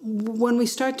when we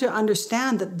start to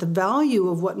understand that the value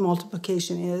of what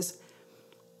multiplication is,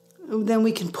 then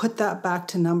we can put that back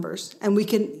to numbers, and we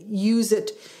can use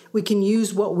it. We can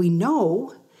use what we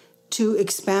know to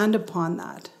expand upon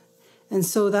that. And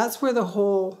so that's where the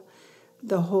whole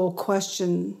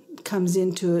question comes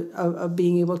into it of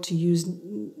being able to use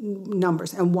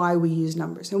numbers and why we use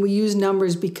numbers. And we use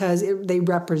numbers because they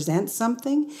represent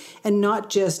something, and not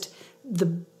just the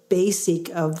basic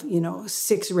of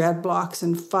 6 red blocks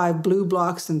and 5 blue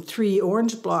blocks and 3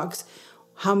 orange blocks.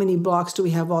 How many blocks do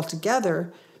we have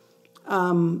altogether?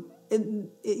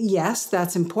 Yes,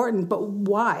 that's important, but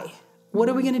why? What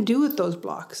are we going to do with those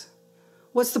blocks?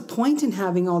 What's the point in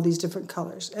having all these different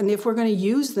colors? And if we're going to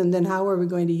use them, then how are we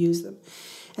going to use them?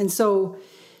 And so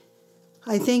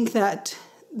I think that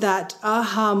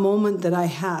aha moment that I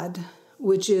had,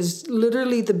 which is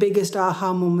literally the biggest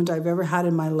aha moment I've ever had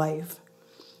in my life,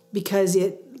 because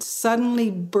it suddenly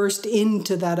burst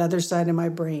into that other side of my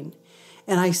brain.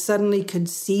 And I suddenly could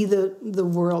see the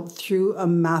world through a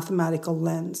mathematical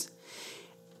lens.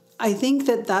 I think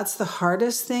that that's the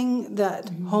hardest thing that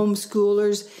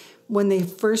homeschoolers, when they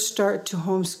first start to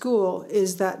homeschool,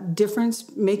 is that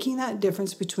difference, making that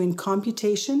difference between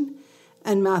computation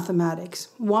and mathematics.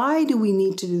 Why do we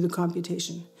need to do the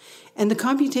computation? And the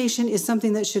computation is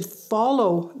something that should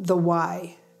follow the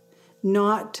why,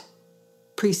 not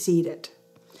precede it.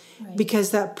 Right.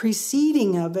 Because that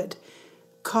preceding of it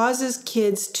causes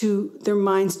kids their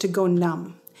minds to go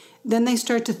numb. Then they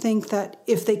start to think that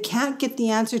if they can't get the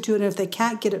answer to it, and if they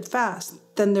can't get it fast,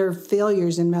 then they're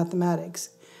failures in mathematics.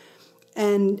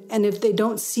 And if they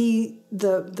don't see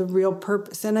the real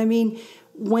purpose. And I mean,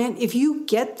 if you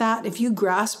get that, if you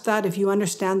grasp that, if you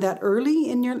understand that early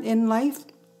in life,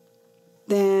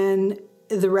 then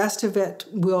the rest of it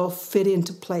will fit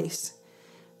into place.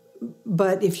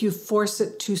 But if you force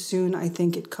it too soon, I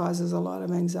think it causes a lot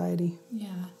of anxiety.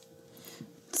 Yeah.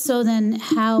 So then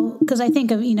how, because I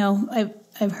think of,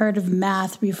 I've heard of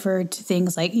math referred to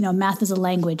things like, math is a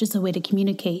language, it's a way to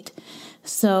communicate.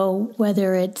 So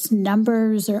whether it's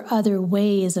numbers or other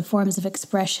ways of forms of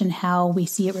expression, how we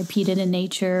see it repeated in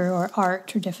nature or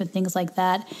art or different things like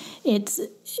that, it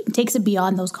takes it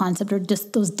beyond those concepts or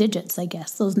just those digits, I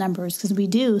guess, those numbers. Because we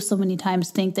do so many times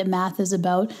think that math is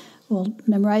about, well,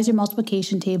 memorize your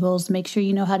multiplication tables, make sure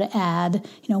you know how to add,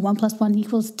 1 + 1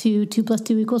 = 2, 2 +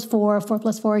 2 = 4, 4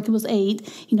 + 4 =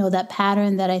 8, that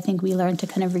pattern that I think we learn to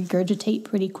kind of regurgitate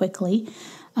pretty quickly.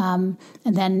 And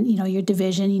then, your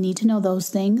division, you need to know those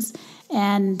things.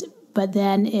 But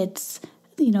then it's,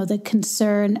 the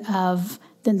concern of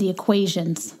then the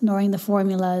equations, knowing the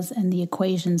formulas and the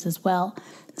equations as well.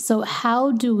 So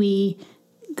how do we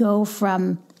go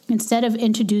from, instead of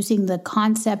introducing the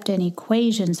concept and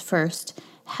equations first,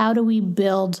 how do we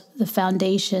build the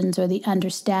foundations or the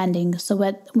understanding so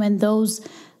that when those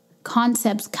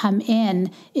concepts come in,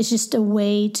 it's just a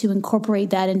way to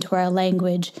incorporate that into our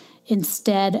language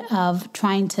instead of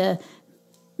trying to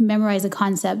memorize the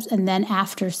concepts and then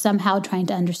after somehow trying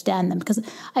to understand them. Because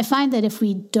I find that if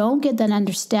we don't get that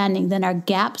understanding, then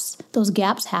those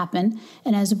gaps happen.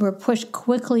 And as we're pushed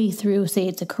quickly through, say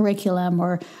it's a curriculum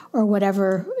or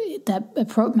whatever that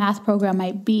math program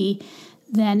might be,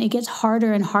 then it gets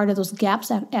harder and harder. Those gaps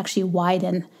actually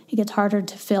widen. It gets harder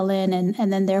to fill in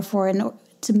and then therefore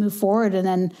to move forward. And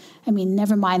then,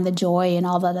 never mind the joy and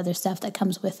all that other stuff that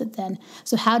comes with it then.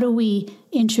 So how do we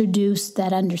introduce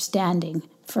that understanding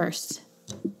first?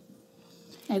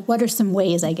 Like, what are some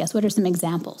ways, I guess? What are some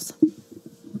examples?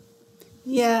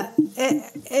 Yeah, and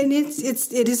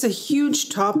it is a huge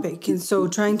topic, and so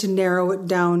trying to narrow it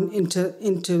down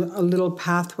into a little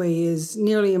pathway is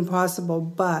nearly impossible.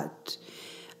 But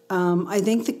I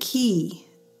think the key,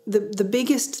 the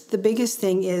biggest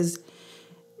thing is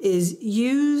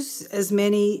use as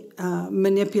many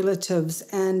manipulatives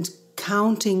and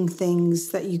counting things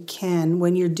that you can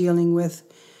when you're dealing with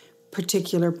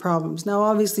particular problems. Now,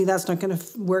 obviously, that's not going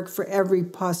to work for every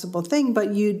possible thing, but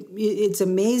it's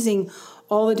amazing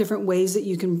all the different ways that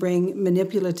you can bring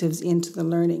manipulatives into the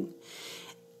learning.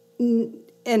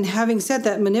 And having said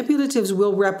that, manipulatives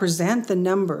will represent the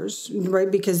numbers, right?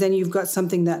 Because then you've got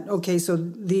something that, okay, so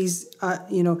these,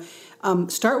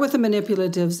 start with the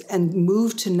manipulatives and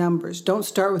move to numbers. Don't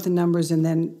start with the numbers and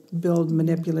then build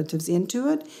manipulatives into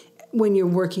it when you're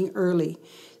working early.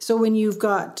 So when you've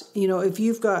got, if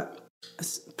you've got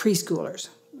preschoolers,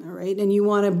 all right, and you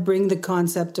want to bring the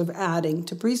concept of adding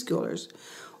to preschoolers,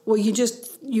 well,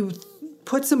 you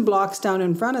put some blocks down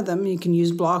in front of them. You can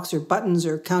use blocks or buttons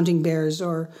or counting bears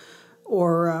or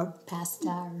pasta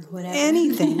or whatever.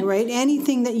 Anything, right?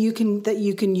 Anything that you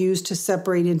can use to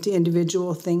separate into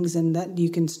individual things, and that you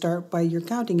can start by your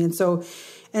counting. And so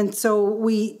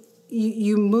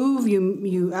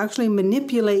you actually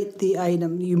manipulate the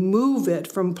item. You move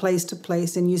it from place to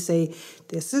place, and you say,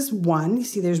 this is 1. You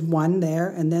see there's 1 there,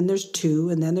 and then there's 2,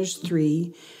 and then there's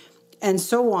 3, and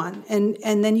so on. And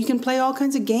then you can play all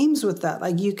kinds of games with that.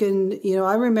 Like you can,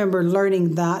 I remember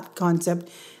learning that concept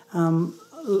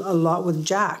a lot with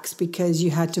jacks, because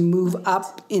you had to move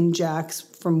up in jacks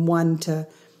from 1 to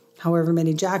however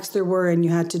many jacks there were, and you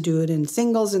had to do it in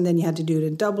singles, and then you had to do it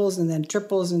in doubles, and then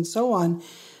triples, and so on.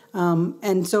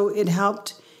 And so it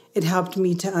helped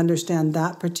me to understand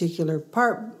that particular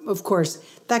part. Of course,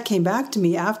 that came back to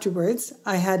me afterwards.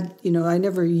 I had, I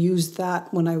never used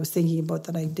that when I was thinking about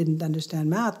that I didn't understand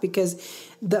math,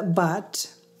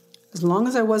 but as long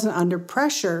as I wasn't under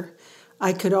pressure,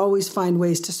 I could always find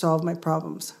ways to solve my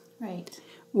problems. Right.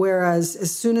 Whereas as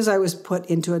soon as I was put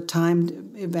into a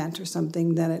timed event or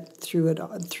something, then it threw it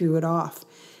off.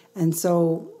 And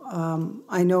so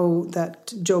I know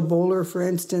that Joe Bowler, for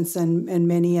instance, and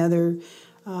many other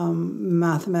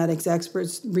mathematics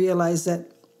experts realize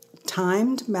that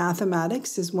timed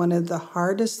mathematics is one of the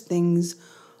hardest things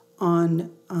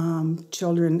on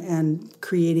children and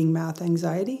creating math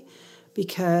anxiety,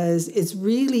 because it's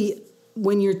really,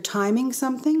 when you're timing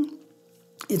something,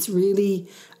 it's really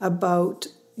about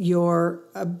your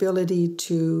ability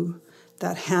to,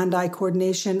 that hand-eye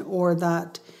coordination, or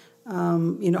that,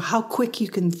 how quick you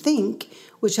can think,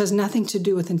 which has nothing to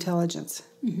do with intelligence.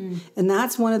 Mm-hmm. And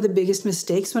that's one of the biggest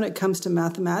mistakes when it comes to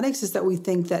mathematics, is that we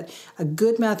think that a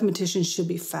good mathematician should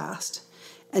be fast.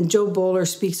 And Joe Bowler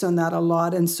speaks on that a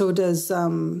lot, and so does the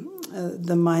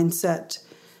mindset,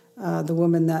 the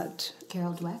woman that...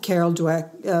 Carol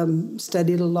Dweck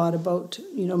studied a lot about,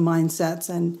 mindsets,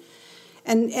 and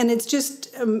it's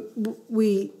just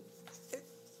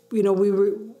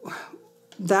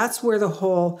that's where the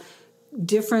whole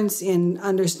difference in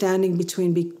understanding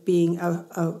between being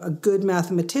a good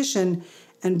mathematician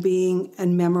and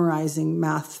memorizing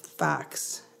math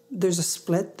facts. There's a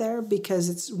split there, because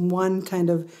it's one kind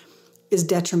of is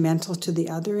detrimental to the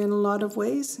other in a lot of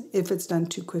ways if it's done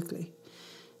too quickly.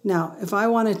 Now, if I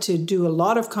wanted to do a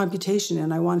lot of computation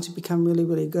and I wanted to become really,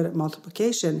 really good at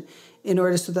multiplication in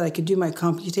order so that I could do my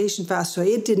computation fast, so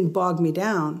it didn't bog me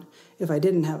down if I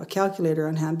didn't have a calculator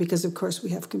on hand, because, of course, we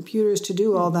have computers to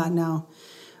do all that now.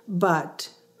 But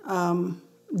then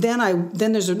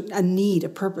there's a need, a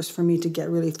purpose for me to get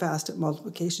really fast at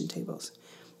multiplication tables,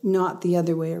 not the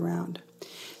other way around.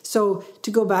 So to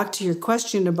go back to your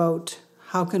question about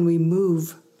how can we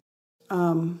move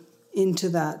into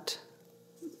that...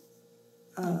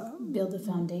 build the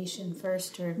foundation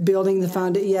first, or building the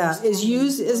foundation, is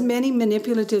use as many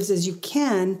manipulatives as you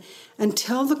can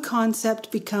until the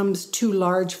concept becomes too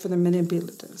large for the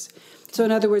manipulatives. So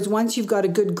in other words, once you've got a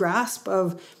good grasp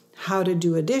of how to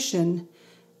do addition,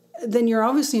 then you're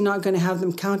obviously not going to have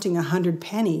them counting 100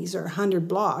 pennies or 100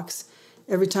 blocks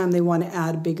every time they want to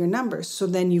add bigger numbers. So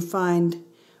then you find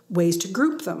ways to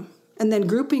group them, and then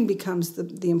grouping becomes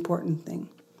the important thing.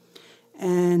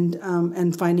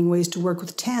 And finding ways to work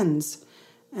with tens,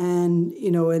 and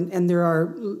there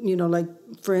are, like,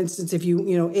 for instance, if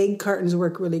egg cartons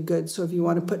work really good. So if you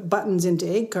want to put buttons into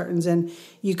egg cartons, and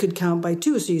you could count by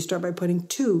 2, so you start by putting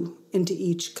 2 into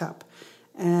each cup,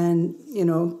 and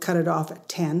cut it off at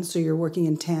 10, so you're working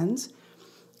in tens,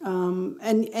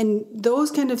 and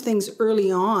those kind of things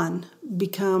early on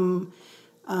become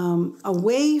a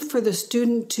way for the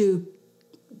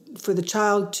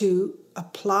child to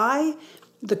apply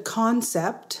the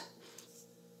concept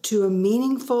to a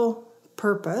meaningful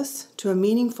purpose, to a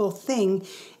meaningful thing,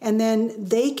 and then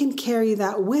they can carry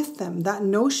that with them, that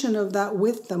notion of that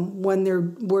with them when they're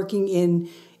working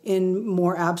in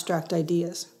more abstract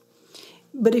ideas.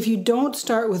 But if you don't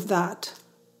start with that,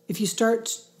 if you start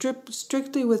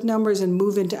strictly with numbers and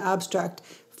move into abstract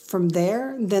from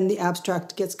there, then the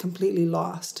abstract gets completely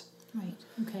lost. Right,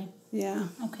 okay. Yeah.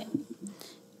 Okay.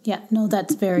 Yeah, no,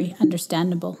 that's very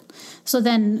understandable. So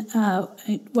then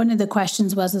one of the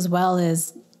questions was as well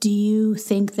is, do you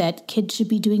think that kids should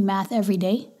be doing math every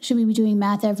day? Should we be doing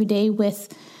math every day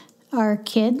with our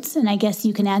kids? And I guess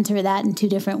you can answer that in 2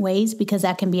 different ways, because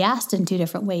that can be asked in 2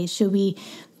 different ways. Should we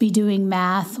be doing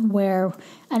math where,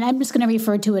 and I'm just going to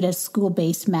refer to it as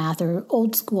school-based math or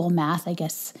old school math, I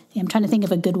guess. I'm trying to think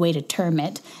of a good way to term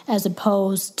it, as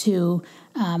opposed to,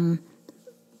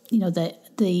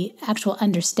 the actual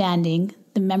understanding,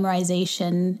 the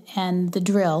memorization and the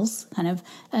drills, kind of,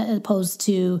 as opposed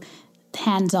to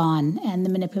hands-on and the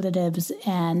manipulatives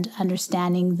and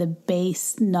understanding the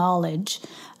base knowledge,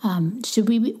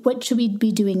 what should we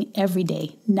be doing every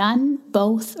day? None,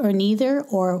 both, or neither?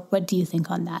 Or what do you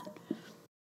think on that?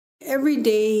 Every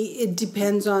day, it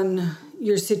depends on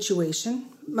your situation.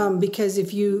 Because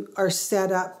if you are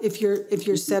set up, if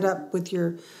you're set up with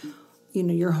your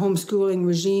homeschooling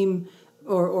regime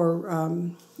or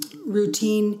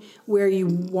routine where you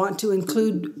want to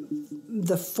include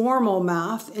the formal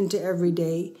math into every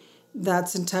day,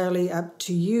 that's entirely up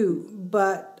to you.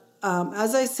 But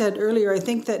as I said earlier, I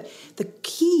think that the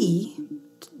key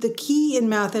in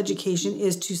math education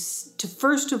is to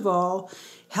first of all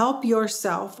help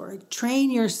yourself or train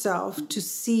yourself to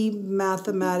see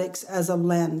mathematics as a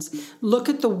lens. Look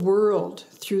at the world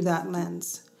through that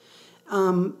lens.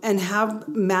 And have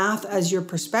math as your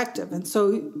perspective. And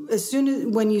so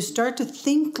when you start to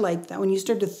think like that, when you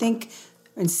start to think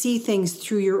and see things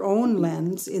through your own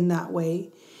lens in that way,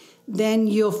 then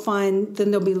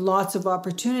there'll be lots of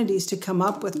opportunities to come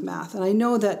up with math. And I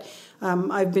know that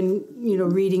I've been,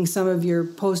 reading some of your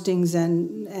postings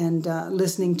and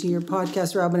listening to your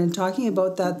podcast, Robin, and talking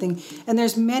about that thing. And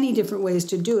there's many different ways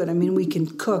to do it. I mean, we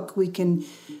can cook, we can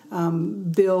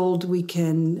build, we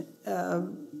can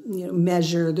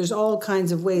measure. There's all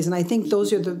kinds of ways. And I think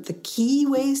those are the key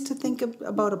ways to think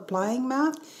about applying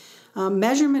math.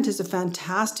 Measurement is a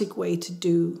fantastic way to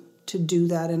do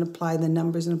that and apply the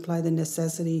numbers and apply the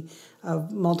necessity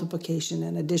of multiplication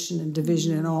and addition and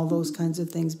division and all those kinds of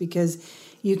things, because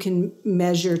you can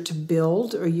measure to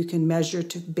build, or you can measure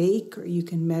to bake, or you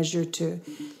can measure to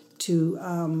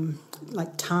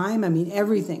like time. I mean,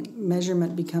 everything.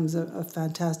 Measurement becomes a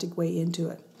fantastic way into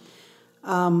it.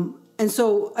 And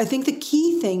so I think the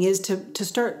key thing is to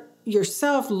start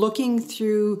yourself looking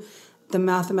through the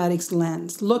mathematics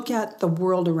lens. Look at the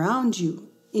world around you,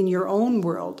 in your own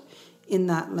world, in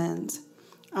that lens.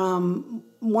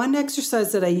 One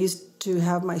exercise that I used to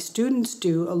have my students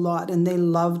do a lot, and they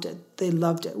loved it,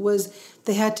 was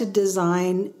they had to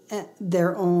design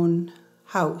their own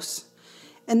house.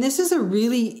 And this is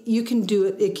you can do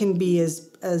it, it can be as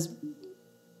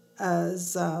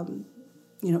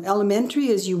elementary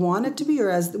as you want it to be,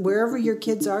 or as wherever your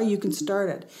kids are, you can start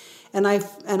it. And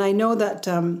I know that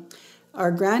our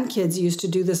grandkids used to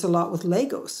do this a lot with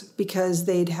Legos, because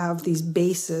they'd have these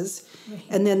bases, right,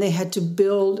 and then they had to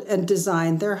build and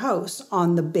design their house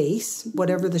on the base,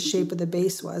 whatever the shape of the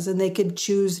base was, and they could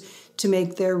choose to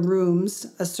make their rooms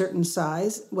a certain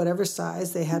size, whatever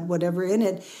size they had, whatever in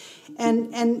it,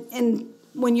 and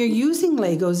when you're using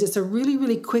Legos, it's a really,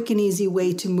 really quick and easy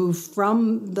way to move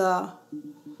from the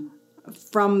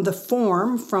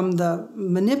form, from the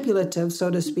manipulative,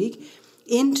 so to speak,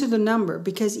 into the number,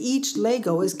 because each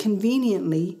Lego is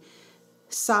conveniently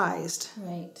sized.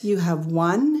 Right. You have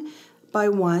 1 by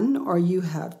 1, or you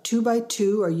have 2 by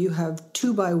 2, or you have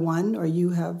 2 by 1, or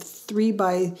you have 3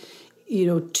 by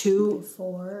 2,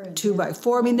 2 by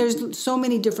 4. I mean, there's so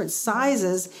many different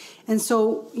sizes, and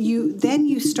so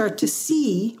you start to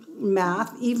see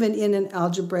math even in an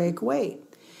algebraic way,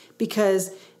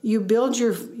 because you build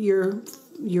your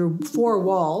 4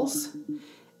 walls,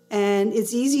 and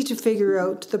it's easy to figure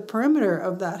out the perimeter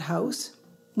of that house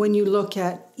when you look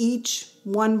at each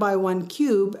 1 by 1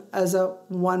 cube as a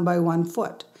 1 by 1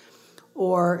 foot.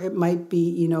 Or it might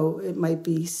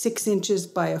be 6 inches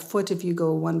by a foot if you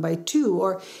go 1 by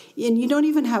 2, and you don't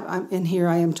even have. And here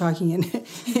I am talking in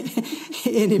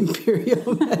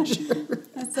imperial measure.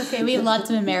 That's okay. We have lots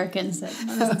of Americans that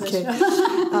okay.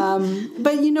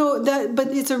 But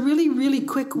it's a really, really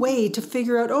quick way to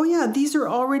figure out. Oh yeah, these are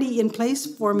already in place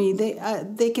for me.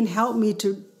 They can help me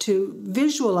to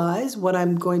visualize what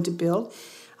I'm going to build.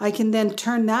 I can then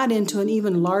turn that into an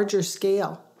even larger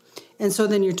scale. And so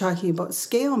then you're talking about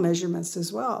scale measurements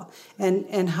as well,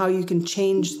 and how you can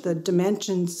change the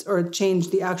dimensions or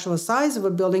change the actual size of a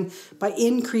building by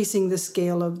increasing the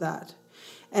scale of that.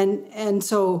 And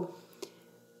so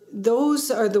those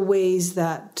are the ways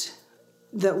that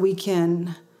we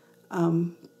can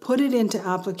put it into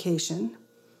application,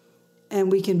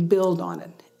 and we can build on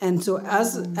it. And so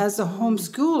as a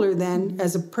homeschooler, then,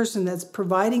 as a person that's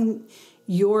providing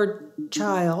your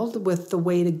child with the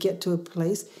way to get to a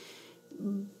place,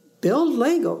 build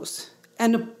Legos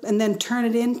and then turn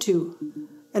it into,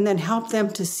 and then help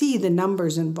them to see the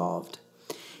numbers involved.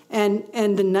 And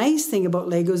the nice thing about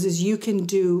Legos is you can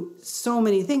do so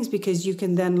many things, because you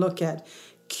can then look at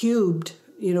cubed,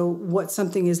 what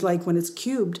something is like when it's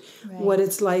cubed, right, what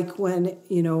it's like when,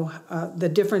 the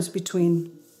difference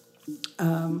between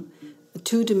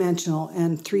 2-dimensional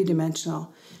and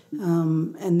 3-dimensional.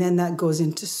 And then that goes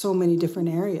into so many different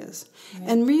areas. Right.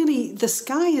 And really, the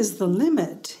sky is the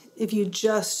limit if you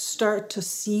just start to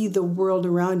see the world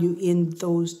around you in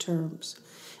those terms,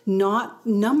 not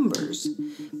numbers.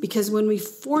 Because when we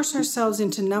force ourselves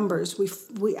into numbers,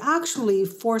 we actually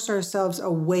force ourselves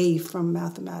away from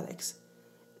mathematics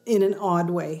in an odd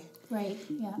way. Right,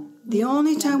 yeah. The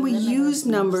only time we use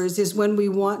numbers is when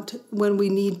we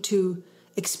need to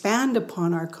expand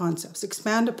upon our concepts,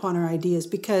 expand upon our ideas.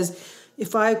 Because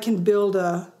if I can build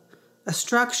a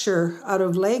structure out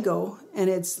of Lego and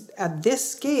it's at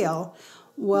this scale,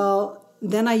 well,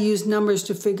 then I use numbers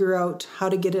to figure out how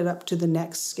to get it up to the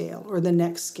next scale or the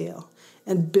next scale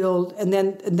and build. And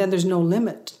then there's no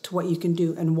limit to what you can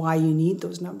do and why you need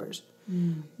those numbers.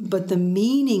 Mm-hmm. But the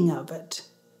meaning of it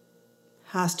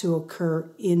has to occur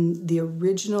in the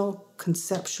original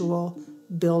conceptual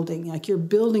building. Like you're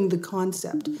building the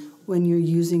concept when you're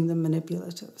using the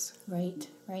manipulatives. Right,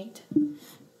 right.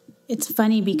 It's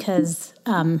funny because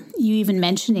you even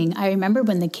mentioning, I remember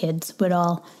when the kids would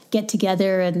all get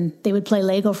together and they would play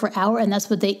Lego for hours, and that's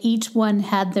what each one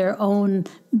had their own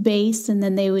base, and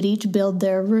then they would each build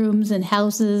their rooms and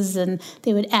houses, and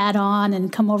they would add on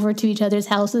and come over to each other's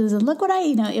houses and look what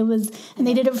it was, and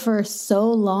they did it for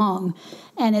so long.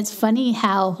 And it's funny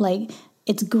how,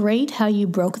 it's great how you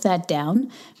broke that down,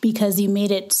 because you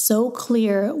made it so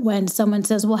clear when someone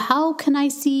says, well, how can I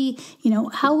see,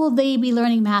 how will they be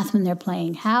learning math when they're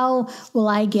playing? How will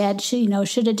I get,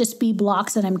 should it just be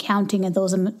blocks that I'm counting, and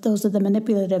those are the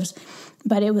manipulatives?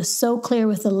 But it was so clear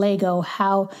with the Lego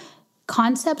how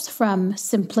concepts from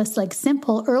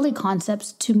simple early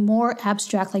concepts to more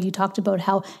abstract, like you talked about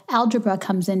how algebra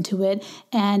comes into it,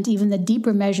 and even the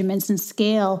deeper measurements and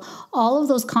scale, all of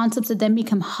those concepts that then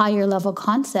become higher level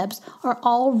concepts are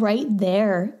all right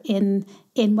there in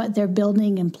what they're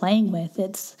building and playing with.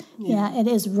 It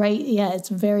is right. Yeah, it's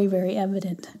very, very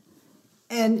evident.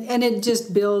 And it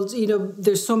just builds,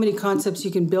 there's so many concepts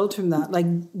you can build from that, like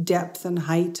depth and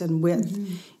height and width.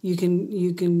 Mm-hmm.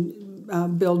 You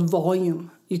can build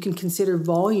volume. You can consider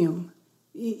volume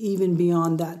even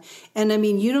beyond that. And I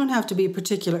mean, you don't have to be a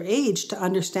particular age to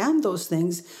understand those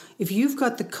things. If you've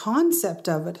got the concept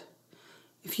of it,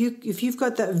 if you've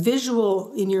got that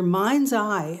visual in your mind's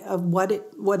eye of what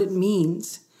it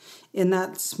means in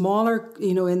that smaller,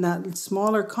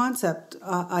 concept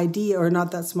idea, or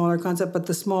not that smaller concept, but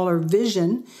the smaller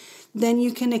vision, then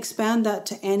you can expand that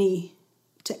to any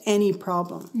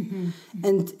problem.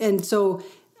 Mm-hmm. And so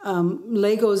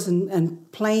Legos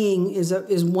and playing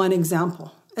is one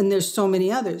example. And there's so many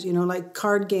others, like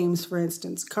card games, for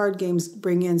instance. Card games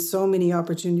bring in so many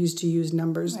opportunities to use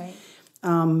numbers. Right.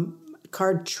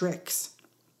 Card tricks.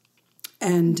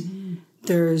 And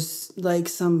there's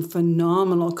some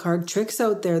phenomenal card tricks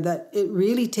out there that it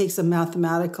really takes a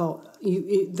mathematical,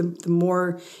 the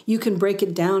more you can break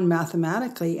it down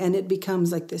mathematically, and it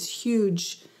becomes like this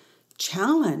huge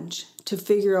challenge to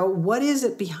figure out what is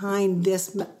it behind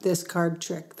this card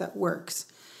trick that works.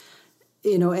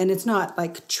 And it's not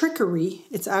like trickery,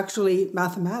 it's actually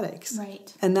mathematics.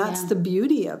 Right. And that's the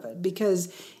beauty of it,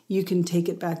 because you can take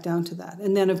it back down to that.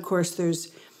 And then, of course,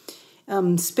 there's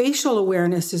spatial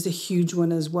awareness is a huge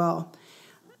one as well.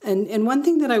 And one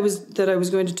thing that I was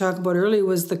going to talk about earlier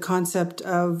was the concept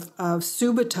of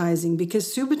subitizing,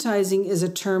 because subitizing is a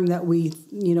term that we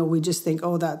just think,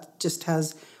 oh, that just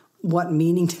has, what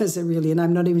meaning does it really? And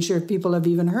I'm not even sure if people have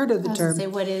even heard of the term.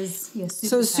 What is subitizing?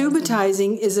 So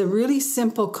subitizing is a really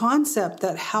simple concept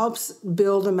that helps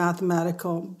build a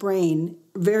mathematical brain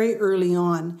very early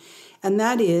on. And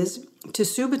that is to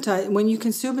subitize. When you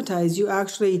can subitize,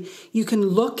 you can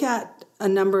look at a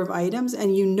number of items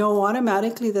and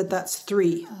automatically that that's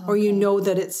 3, or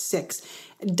that it's 6.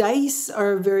 Dice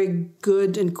are a very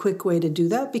good and quick way to do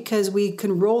that, because we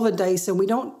can roll the dice and we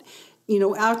don't,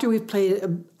 after we've played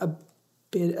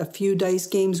a few dice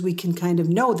games, we can kind of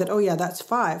know that, that's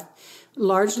 5,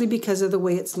 largely because of the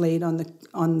way it's laid on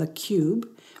the cube.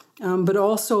 But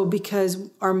also because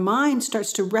our mind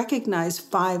starts to recognize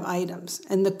 5 items.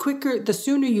 And the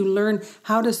sooner you learn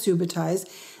how to subitize,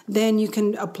 then you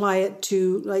can apply it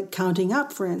to counting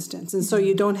up, for instance. And so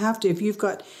you don't have to, if you've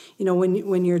got,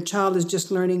 when your child is just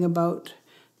learning about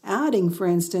adding, for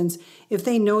instance, if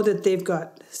they know that they've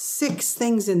got 6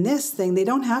 things in this thing, they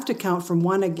don't have to count from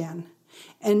 1 again.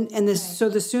 So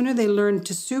the sooner they learn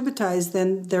to subitize,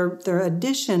 then their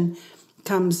addition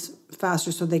comes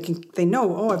faster, so they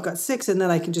know, I've got 6, and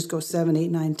then I can just go 7, 8,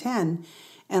 9, 10,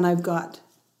 and I've got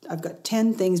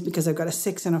 10 things because I've got a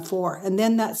 6 and a 4, and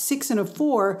then that 6 and a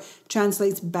 4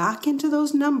 translates back into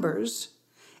those numbers,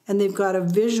 and they've got a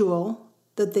visual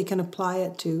that they can apply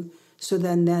it to. So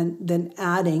then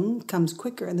adding comes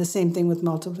quicker, and the same thing with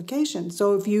multiplication.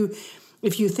 So if you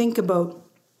think about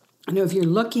if you're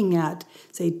looking at,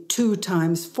 say, 2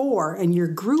 times 4 and you're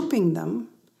grouping them,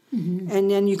 and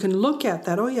then you can look at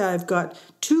that, I've got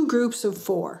 2 groups of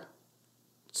 4.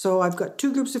 So I've got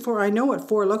 2 groups of 4. I know what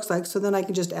 4 looks like, so then I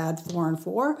can just add 4 and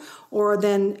 4. Or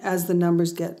then as the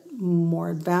numbers get more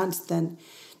advanced, then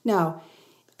now,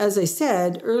 as I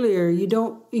said earlier, you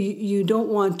don't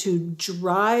want to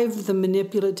drive the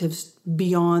manipulatives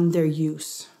beyond their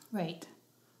use. Right.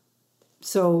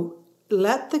 So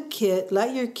let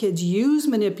your kids use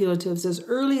manipulatives as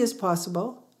early as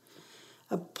possible.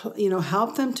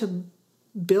 Help them to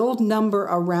build number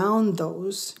around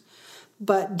those,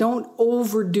 but don't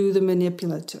overdo the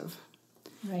manipulative.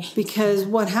 Right. Because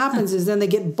what happens is then they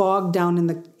get bogged down in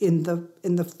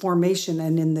the formation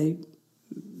and in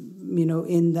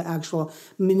the actual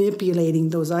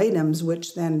manipulating those items,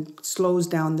 which then slows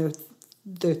down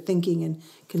their thinking and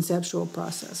conceptual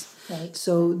process. Right.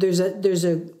 So there's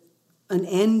an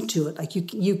end to it. Like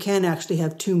you can actually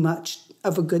have too much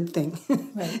of a good thing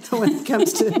when it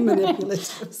comes to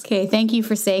manipulatives. Okay, thank you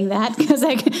for saying that, because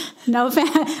I can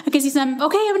see some, I'm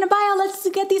going to buy let's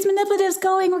get these manipulatives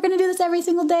going. We're going to do this every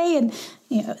single day. And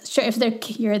sure, if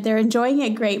they're enjoying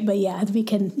it, great. But yeah, you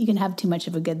can have too much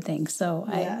of a good thing. So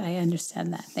yeah. I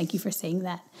understand that. Thank you for saying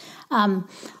that.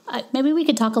 Maybe we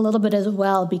could talk a little bit as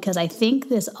well, because I think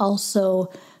this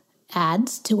also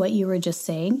adds to what you were just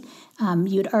saying.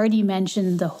 You'd already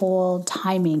mentioned the whole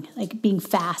timing, like being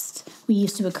fast. We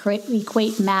used to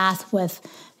equate math with,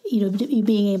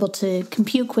 being able to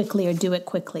compute quickly or do it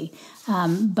quickly.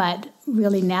 But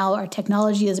really now our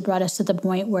technology has brought us to the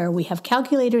point where we have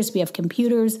calculators, we have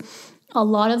computers. A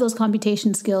lot of those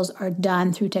computation skills are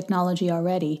done through technology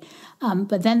already.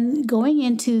 But then going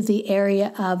into the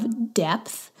area of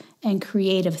depth and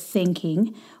creative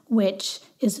thinking, which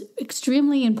is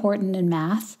extremely important in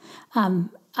math.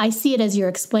 I see it as you're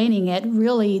explaining it,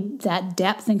 really that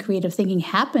depth and creative thinking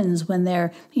happens when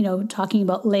they're, talking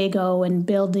about Lego and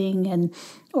building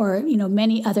or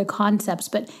many other concepts.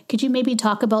 But could you maybe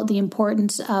talk about the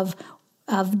importance of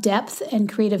depth and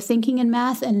creative thinking in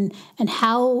math and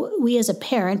how we as a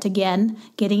parent, again,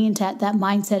 getting into that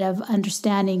mindset of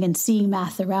understanding and seeing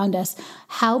math around us,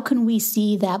 how can we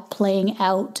see that playing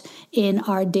out in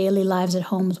our daily lives at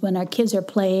homes when our kids are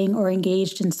playing or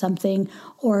engaged in something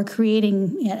or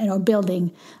creating,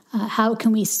 building? How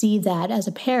can we see that as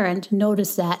a parent,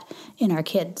 notice that in our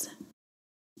kids?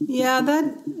 Yeah,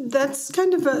 that's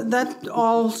kind of that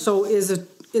also is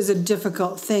a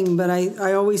difficult thing, but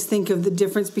I always think of the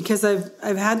difference because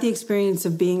I've had the experience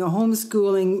of being a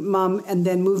homeschooling mom and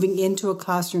then moving into a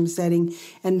classroom setting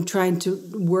and trying to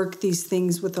work these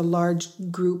things with a large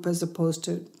group as opposed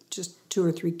to just 2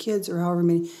 or 3 kids or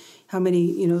how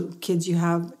many kids you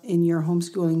have in your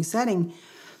homeschooling setting.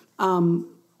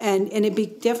 And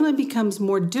it definitely becomes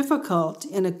more difficult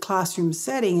in a classroom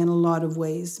setting in a lot of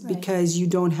ways because you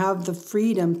don't have the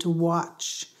freedom to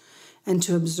watch and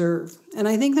to observe. And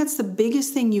I think that's the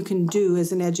biggest thing you can do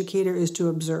as an educator is to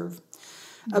observe.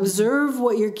 Mm-hmm. Observe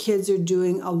what your kids are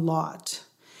doing a lot.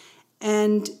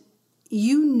 And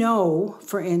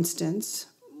for instance,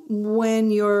 when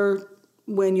your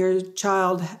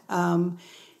child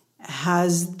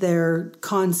has their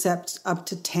concepts up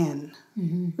to 10,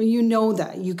 mm-hmm.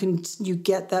 That. You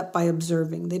get that by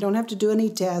observing. They don't have to do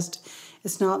any test.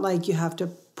 It's not like you have to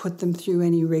put them through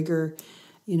any rigor.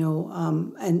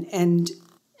 And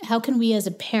how can we as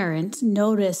a parent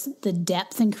notice the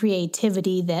depth and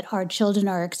creativity that our children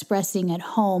are expressing at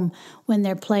home when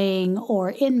they're playing or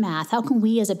in math? How can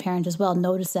we as a parent as well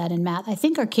notice that in math? I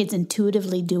think our kids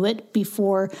intuitively do it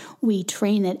before we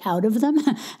train it out of them,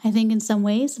 I think in some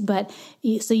ways. But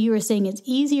so you were saying it's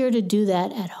easier to do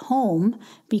that at home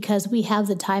because we have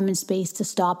the time and space to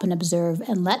stop and observe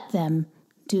and let them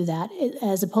do that,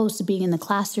 as opposed to being in the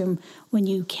classroom when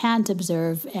you can't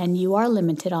observe and you are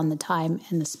limited on the time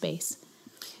and the space.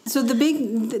 So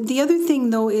the other thing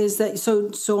though is that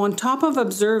so on top of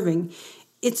observing,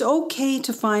 it's okay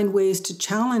to find ways to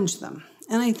challenge them.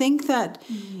 And I think that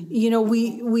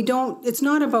we don't, it's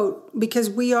not about, because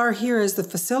we are here as the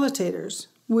facilitators.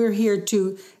 We're here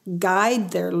to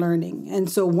guide their learning. And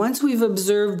so once we've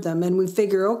observed them and we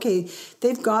figure, okay,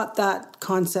 they've got that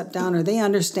concept down or they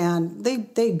understand,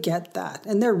 they get that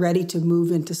and they're ready to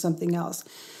move into something else.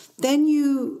 Then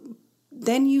you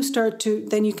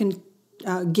can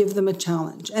give them a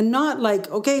challenge. And not like,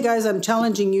 okay, guys, I'm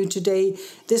challenging you today.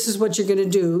 This is what you're going to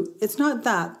do. It's not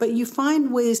that. But you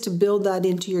find ways to build that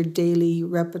into your daily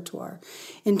repertoire,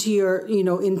 into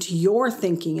your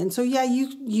thinking. And so, yeah,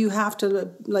 you have to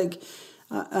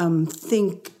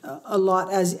think a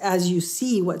lot as you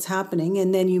see what's happening,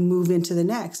 and then you move into the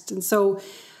next. And so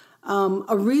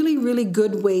a really, really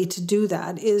good way to do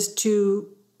that is to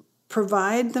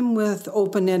provide them with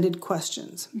open-ended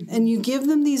questions. And you give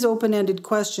them these open-ended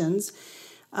questions.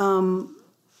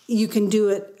 You can do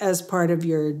it as part of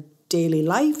your daily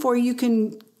life, or you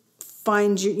can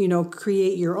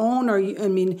create your own,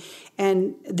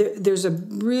 and there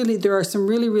are some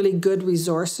really, really good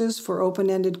resources for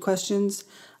open-ended questions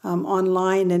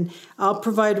online, and I'll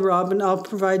provide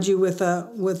you with a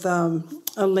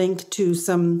link to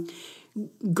some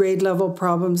grade level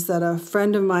problems that a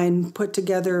friend of mine put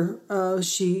together.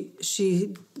 She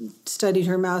studied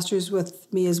her master's with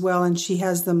me as well, and she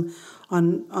has them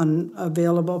on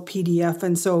available PDF,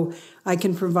 and so I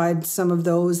can provide some of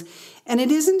those. And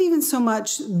it isn't even so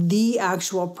much the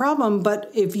actual problem, but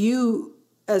if you,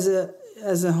 as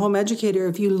a home educator,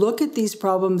 if you look at these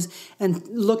problems and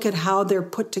look at how they're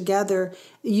put together,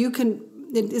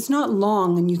 it's not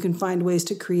long, and you can find ways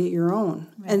to create your own.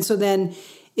 Right. And so then,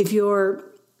 if you're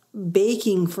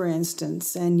baking, for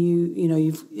instance, and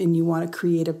you want to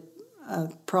create a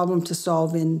problem to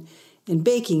solve in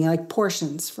baking, like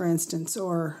portions, for instance,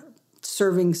 or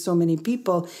serving so many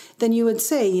people, then you would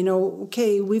say,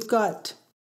 okay, we've got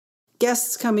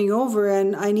guests coming over,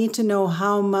 and I need to know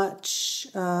how much,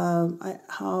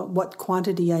 what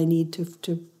quantity I need to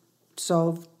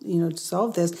solve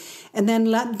this, and then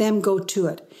let them go to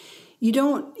it.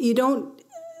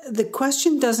 The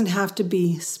question doesn't have to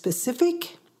be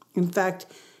specific. In fact,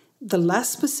 the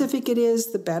less specific it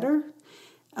is, the better.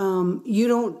 You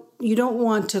don't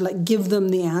want to give them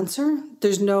the answer.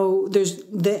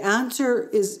 The answer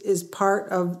is part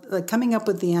of coming up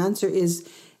with the answer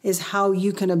is how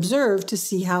you can observe to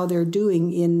see how they're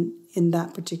doing in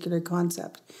that particular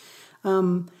concept.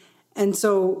 And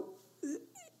so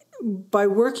by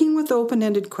working with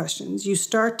open-ended questions, you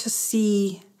start to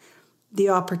see the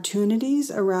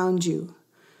opportunities around you,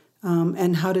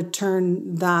 and how to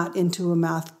turn that into a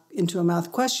math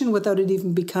question without it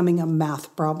even becoming a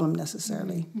math problem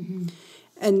necessarily. Mm-hmm.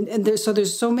 And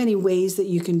there's so many ways that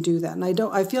you can do that. And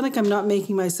I feel like I'm not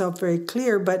making myself very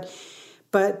clear, but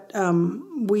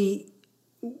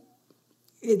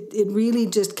it really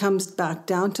just comes back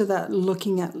down to that,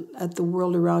 looking at the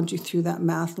world around you through that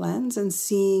math lens and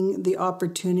seeing the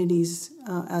opportunities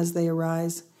as they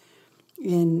arise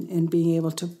in being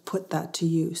able to put that to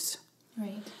use.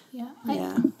 Right.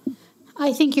 Yeah.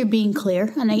 I think you're being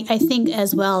clear. And I think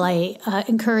as well, I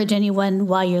encourage anyone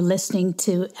while you're listening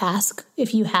to ask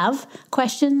if you have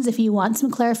questions, if you want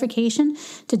some clarification,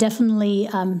 to definitely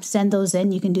send those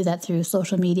in. You can do that through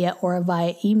social media or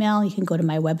via email. You can go to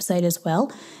my website as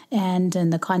well. And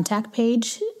in the contact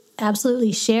page,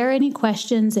 absolutely share any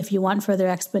questions if you want further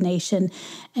explanation,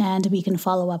 and we can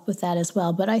follow up with that as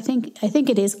well. But I think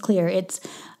it is clear.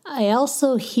 I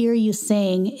also hear you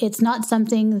saying it's not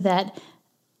something that,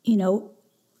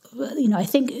 I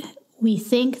think we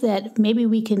think that maybe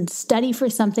we can study for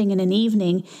something in an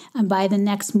evening, and by the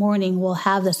next morning we'll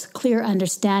have this clear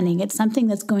understanding. It's something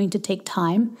that's going to take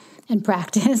time and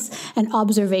practice and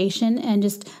observation, and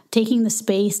just taking the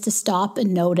space to stop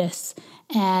and notice,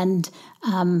 and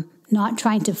not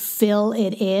trying to fill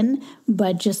it in,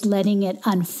 but just letting it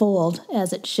unfold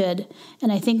as it should.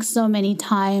 And I think so many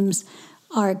times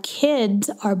our kids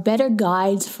are better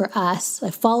guides for us,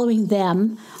 like following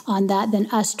them on that, than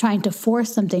us trying to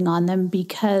force something on them,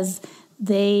 because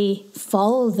they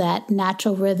follow that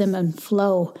natural rhythm and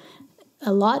flow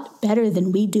a lot better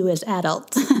than we do as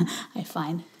adults, I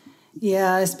find.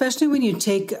 Yeah, especially when you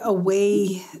take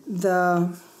away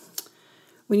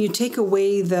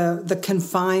the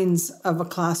confines of a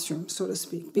classroom, so to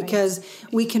speak, because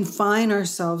we confine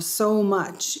ourselves so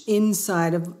much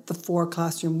inside of the four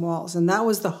classroom walls. And that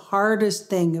was the hardest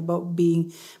thing about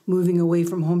moving away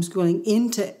from homeschooling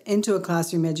into a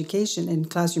classroom education, in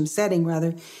classroom setting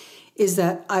rather, is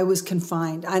that I was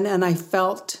confined. And I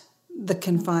felt the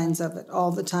confines of it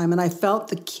all the time. And I felt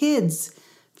the kids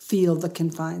feel the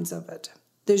confines of it.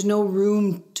 There's no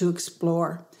room to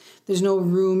explore. There's no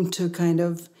room to kind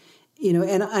of,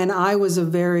 and I was a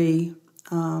very,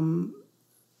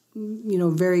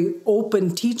 very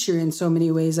open teacher in so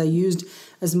many ways. I used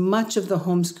as much of the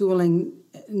homeschooling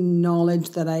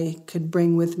knowledge that I could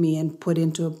bring with me and put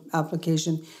into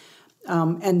application.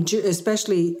 And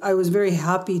especially, I was very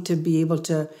happy to be able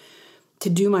to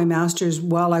do my master's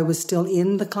while I was still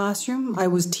in the classroom. I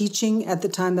was teaching at the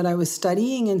time that I was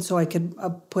studying, and so I could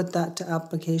put that to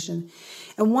application.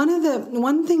 And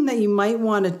one thing that you might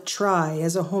want to try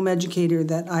as a home educator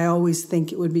that I always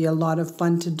think it would be a lot of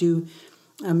fun to do.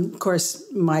 Of course,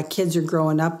 my kids are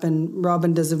growing up, and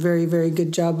Robin does a very, very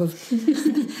good job of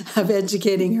of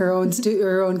educating her own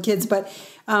kids. But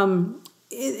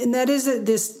and that is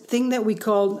this thing that we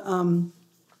call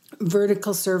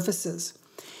vertical surfaces.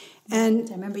 And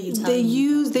I remember you telling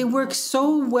me. They work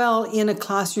so well in a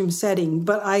classroom setting,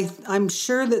 but I'm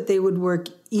sure that they would work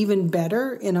even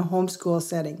better in a homeschool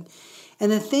setting.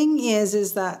 And the thing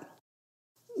is that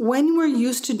when we're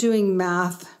used to doing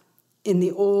math in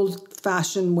the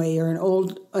old-fashioned way, or an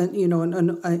old, in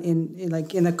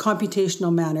a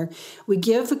computational manner, we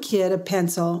give a kid a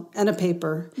pencil and a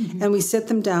paper, and we sit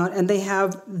them down, and they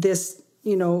have this,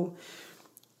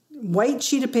 white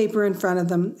sheet of paper in front of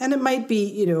them, and it might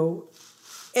be,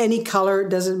 any color, it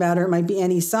doesn't matter. It might be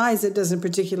any size, it doesn't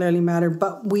particularly matter,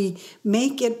 but we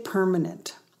make it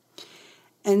permanent.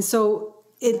 And so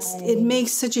it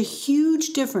makes such a huge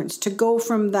difference to go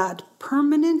from that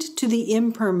permanent to the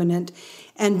impermanent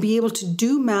and be able to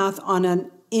do math on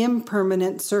an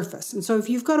impermanent surface. And so if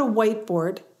you've got a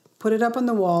whiteboard, put it up on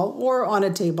the wall or on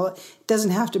a table. It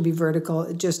doesn't have to be vertical.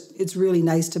 It's really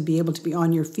nice to be able to be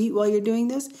on your feet while you're doing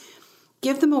this.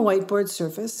 Give them a whiteboard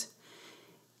surface,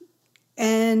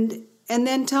 and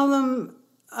then tell them,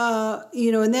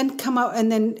 and then come out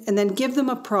and then give them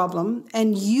a problem,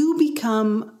 and you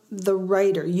become the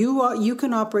writer. You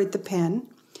can operate the pen,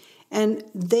 and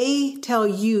they tell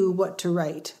you what to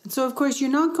write. And so, of course, you're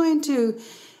not going to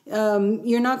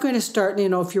start.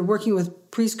 If you're working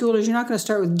with preschoolers, you're not going to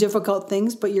start with difficult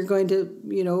things, but you're going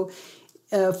to,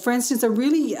 for instance, a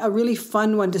really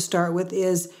fun one to start with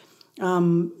is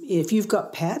if you've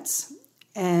got pets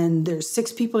and there's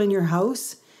 6 people in your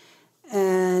house,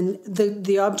 and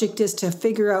the object is to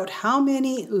figure out how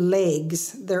many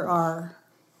legs there are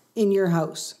in your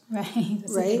house. Right.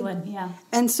 That's a good one, yeah.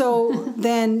 And so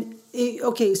then,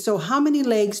 so how many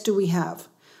legs do we have?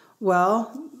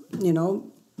 Well,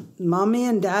 mommy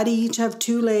and daddy each have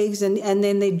 2 legs, and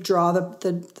then they draw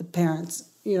the parents,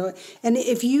 And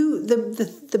if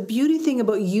the beauty thing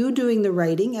about you doing the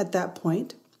writing at that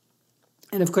point,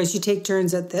 and of course you take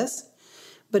turns at this,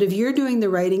 but if you're doing the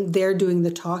writing, they're doing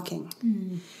the talking.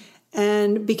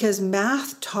 And because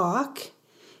math talk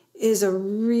is a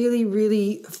really,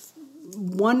 really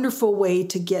wonderful way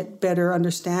to get better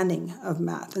understanding of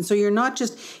math. And so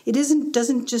it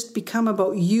doesn't just become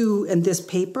about you and this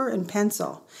paper and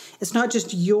pencil. It's not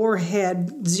just your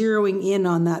head zeroing in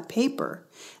on that paper.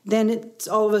 Then it's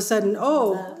all of a sudden,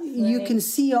 you can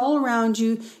see all around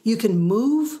you. You can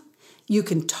move. You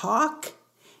can talk.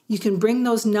 You can bring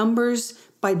those numbers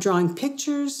by drawing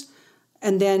pictures.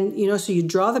 And then, so you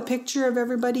draw the picture of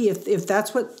everybody. If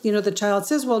that's what, the child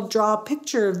says, well, draw a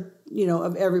picture of,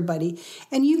 of everybody.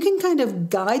 And you can kind of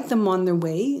guide them on their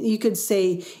way. You could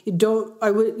say, don't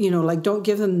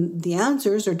give them the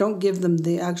answers or don't give them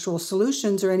the actual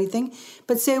solutions or anything,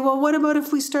 but say, well, what about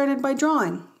if we started by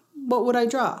drawing? What would I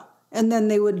draw? And then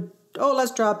they would,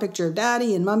 let's draw a picture of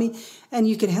daddy and mommy. And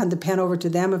you could hand the pen over to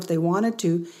them if they wanted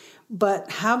to,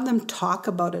 but have them talk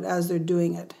about it as they're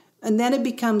doing it. And then it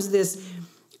becomes this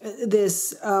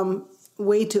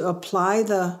way to apply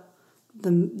the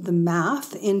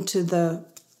math into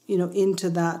into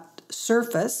that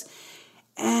surface.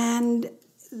 And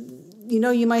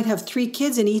you might have 3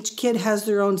 kids, and each kid has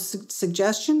their own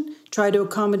suggestion. Try to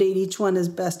accommodate each one as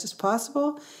best as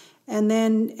possible, and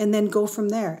then go from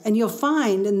there. And you'll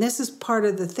find, and this is part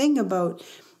of the thing about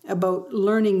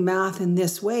learning math in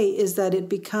this way, is that it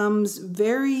becomes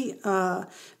very,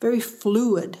 very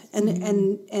fluid,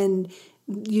 and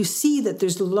you see that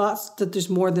there's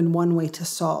more than one way to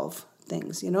solve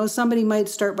things. Somebody might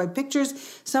start by pictures.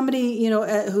 Somebody,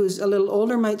 who's a little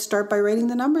older might start by writing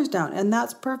the numbers down, and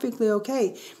that's perfectly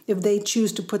okay if they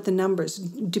choose to put the numbers.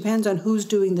 It depends on who's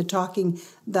doing the talking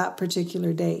that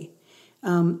particular day.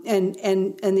 And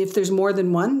if there's more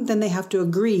than one, then they have to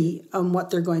agree on what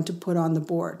they're going to put on the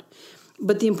board.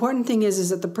 But the important thing is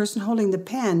that the person holding the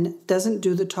pen doesn't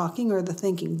do the talking or the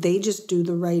thinking. They just do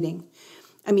the writing.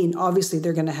 I mean, obviously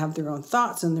they're going to have their own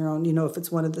thoughts and their own, if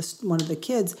it's one of the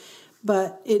kids,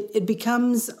 but it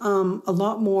becomes a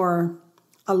lot more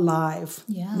alive.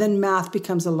 Yeah. Then math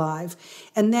becomes alive.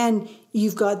 And then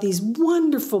you've got these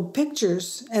wonderful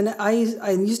pictures. And I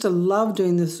used to love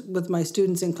doing this with my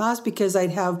students in class, because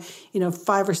I'd have,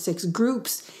 5 or 6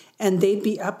 groups, and they'd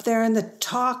be up there, and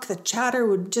the chatter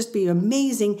would just be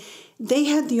amazing. They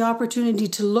had the opportunity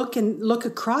to look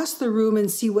across the room and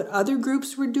see what other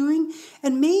groups were doing.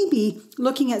 And maybe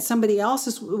looking at somebody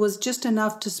else's was just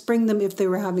enough to spring them, if they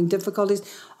were having difficulties.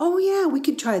 Oh yeah, we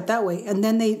could try it that way. And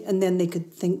then they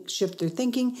could shift their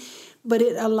thinking. But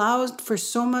it allows for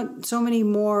so many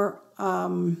more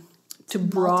to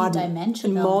broaden,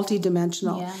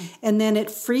 multidimensional. Yeah. And then it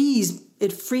frees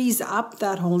It frees up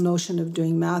that whole notion of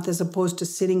doing math as opposed to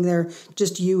sitting there,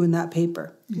 just you and that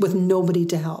paper with nobody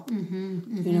to help,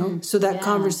 you know? So that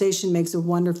conversation makes a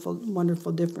wonderful,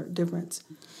 wonderful difference.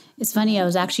 It's funny, I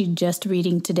was actually just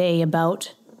reading today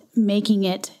about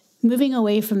moving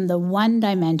away from the one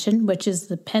dimension, which is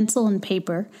the pencil and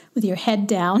paper with your head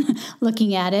down,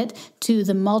 looking at it, to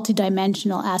the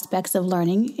multidimensional aspects of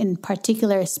learning, in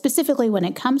particular, specifically when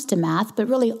it comes to math, but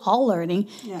really all learning,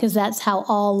 because that's how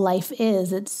all life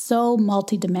is. It's so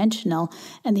multidimensional,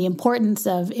 and the importance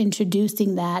of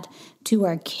introducing that to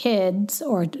our kids,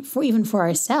 or even for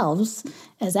ourselves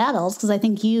as adults, because I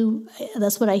think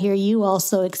that's what I hear you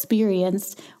also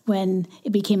experienced when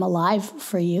it became alive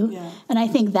for you. Yeah. And I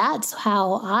think that's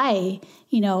how I,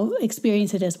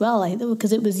 experienced it as well,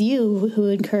 because it was you who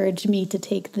encouraged me to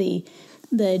take the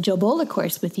Joe Bola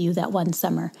course with you that one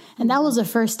summer. And that was the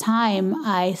first time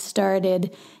I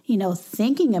started,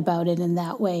 thinking about it in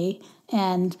that way.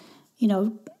 And,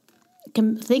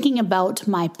 thinking about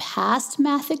my past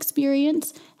math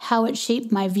experience, how it shaped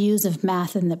my views of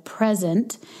math in the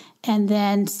present, and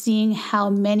then seeing how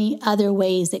many other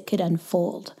ways it could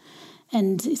unfold.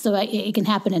 And so it can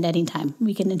happen at any time.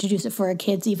 We can introduce it for our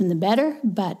kids, even the better,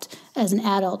 but as an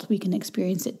adult, we can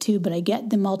experience it too. But I get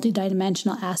the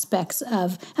multidimensional aspects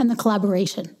and the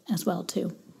collaboration as well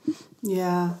too.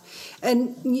 Yeah.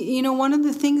 And, one of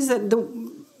the things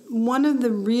one of the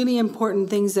really important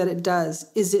things that it does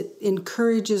is it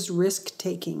encourages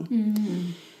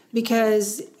risk-taking.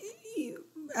 Because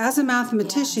as a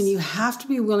mathematician, you have to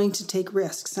be willing to take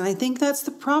risks. And I think that's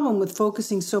the problem with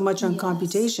focusing so much on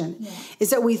computation, is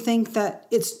that we think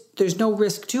that there's no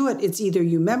risk to it. It's either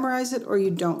you memorize it or you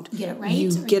don't. Get it right.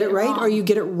 You get it right or you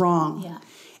get it wrong. Yeah.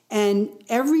 And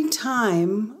every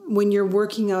time when you're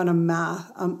working on a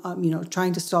math,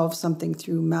 trying to solve something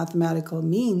through mathematical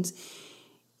means,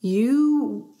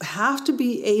 you have to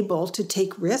be able to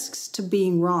take risks to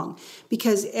being wrong,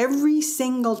 because every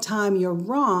single time you're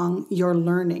wrong, you're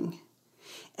learning.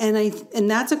 And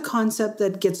that's a concept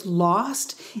that gets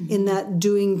lost in that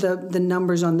doing the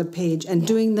numbers on the page and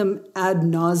doing them ad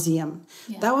nauseum.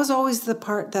 Yeah. That was always the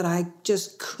part that I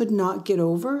just could not get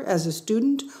over as a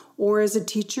student or as a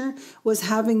teacher, was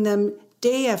having them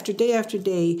day after day after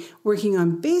day working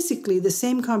on basically the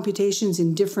same computations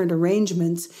in different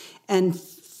arrangements and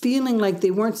feeling like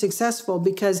they weren't successful,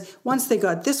 because once they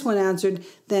got this one answered,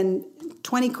 then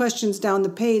 20 questions down the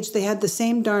page, they had the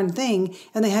same darn thing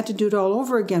and they had to do it all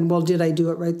over again. Well, did I do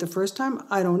it right the first time?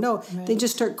 I don't know. Right. They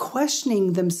just start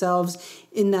questioning themselves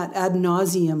in that ad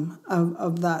nauseum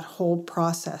of that whole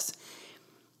process.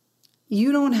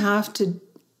 You don't have to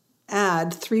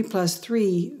add 3 plus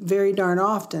 3 very darn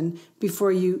often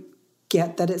before you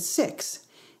get that it's 6.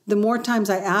 The more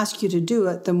times I ask you to do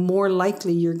it, the more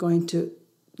likely you're going to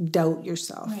doubt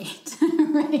yourself. Right.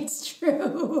 Right. It's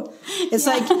true. It's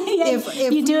like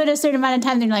if you do it a certain amount of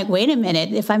time, then you're like, wait a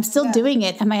minute, if I'm still doing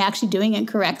it, am I actually doing it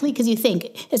correctly? Because you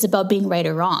think it's about being right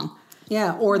or wrong.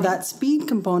 Yeah, or that speed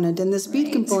component. And the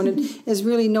speed component is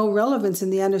really no relevance in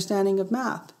the understanding of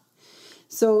math.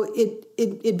 So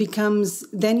it becomes,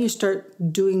 then you start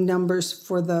doing numbers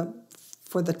for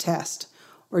the test,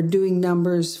 or doing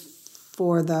numbers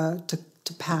for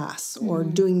to pass, or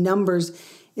doing numbers.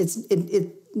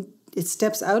 It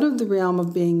steps out of the realm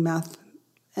of being math,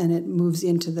 and it moves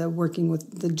into the working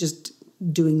with the just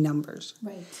doing numbers.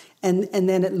 Right. And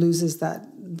then it loses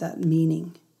that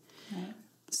meaning. Right.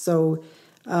 So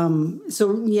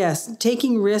yes,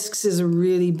 taking risks is a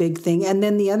really big thing. And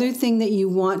then the other thing that you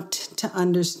want to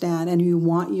understand, and you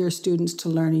want your students to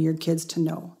learn, and your kids to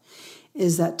know,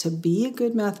 is that to be a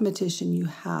good mathematician, you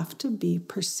have to be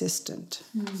persistent.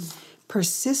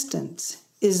 Persistence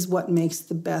is what makes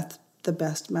the best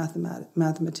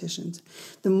mathematicians.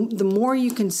 The more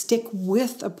you can stick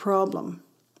with a problem,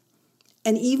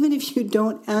 and even if you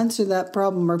don't answer that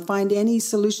problem or find any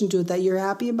solution to it that you're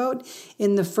happy about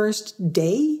in the first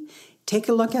day, take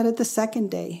a look at it the second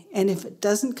day. And if it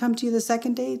doesn't come to you the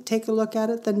second day, take a look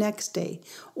at it the next day,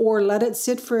 or let it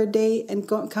sit for a day and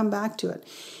come back to it.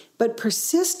 But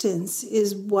persistence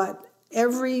is what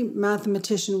every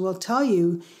mathematician will tell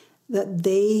you that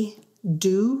they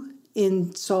do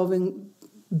in solving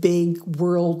big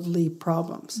worldly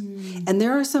problems. And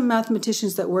there are some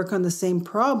mathematicians that work on the same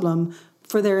problem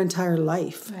for their entire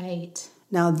life. Right.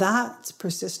 Now that's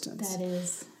persistence. That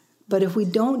is. But if we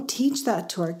don't teach that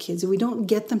to our kids, if we don't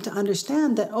get them to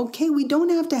understand that, okay, we don't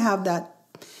have to have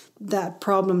that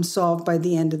problem solved by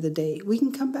the end of the day. We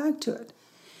can come back to it.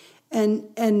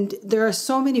 And there are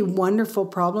so many wonderful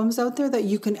problems out there that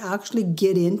you can actually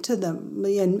get into them.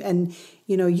 And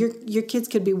your kids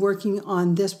could be working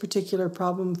on this particular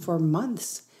problem for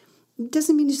months. It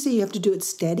doesn't mean to say you have to do it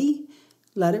steady.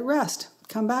 Let it rest.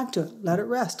 Come back to it. Let it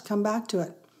rest. Come back to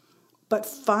it. But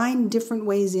find different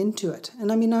ways into it.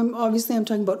 And I mean, I'm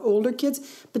talking about older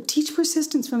kids, but teach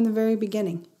persistence from the very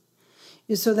beginning.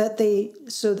 So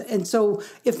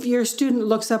if your student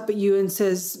looks up at you and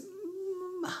says,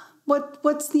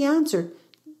 what's the answer?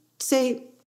 Say,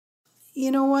 you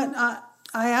know what,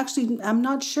 I'm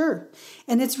not sure.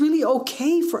 And it's really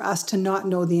okay for us to not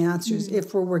know the answers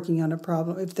if we're working on a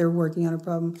problem, if they're working on a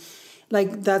problem.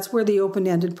 Like, that's where the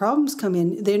open-ended problems come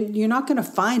in. Then you're not going to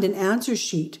find an answer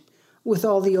sheet with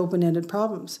all the open-ended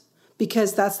problems,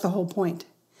 because that's the whole point.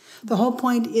 The whole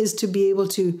point is to be able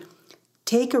to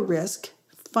take a risk,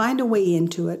 find a way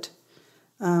into it,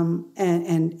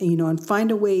 and find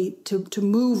a way to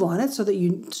move on it so that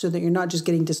you're not just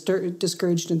getting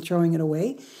discouraged and throwing it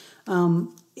away.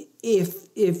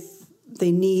 If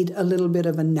they need a little bit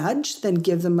of a nudge, then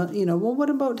give them what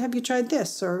about, have you tried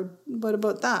this, or what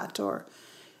about that, or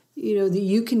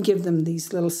you can give them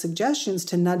these little suggestions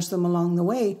to nudge them along the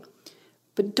way,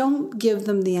 but don't give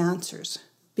them the answers,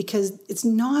 because it's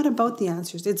not about the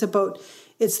answers. It's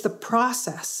the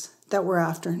process that we're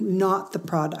after, not the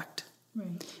product.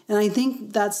 Right. And I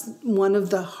think that's one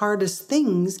of the hardest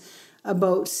things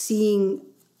about seeing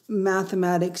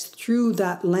mathematics through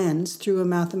that lens, through a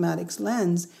mathematics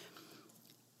lens,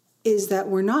 is that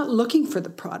we're not looking for the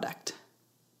product.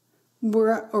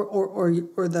 Or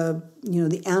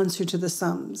the answer to the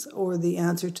sums, or the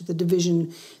answer to the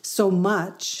division so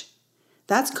much.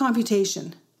 That's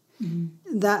computation.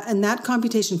 Mm-hmm. That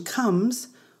computation comes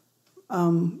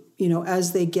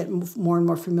as they get more and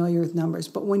more familiar with numbers.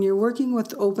 But when you're working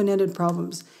with open-ended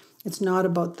problems, it's not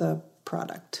about the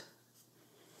product.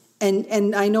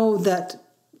 And I know that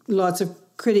lots of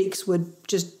critics would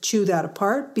just chew that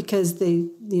apart because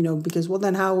well,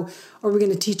 then how are we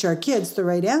going to teach our kids the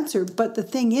right answer? But the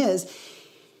thing is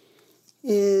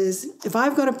if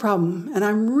I've got a problem and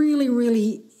I'm really,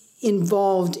 really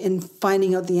involved in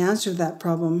finding out the answer to that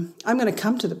problem, I'm going to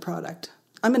come to the product.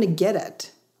 I'm going to get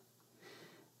it.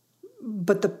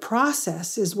 But the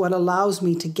process is what allows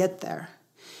me to get there.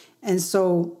 And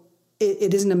so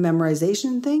it isn't a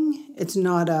memorization thing. It's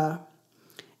not a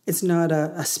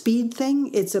speed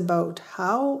thing. It's about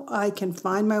how I can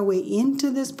find my way into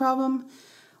this problem,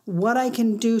 what I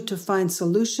can do to find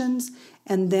solutions,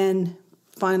 and then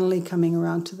finally coming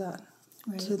around to that,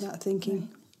 to that thinking. Right.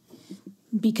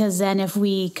 Because then if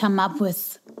we come up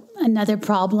with another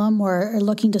problem or are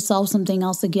looking to solve something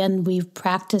else, again, we've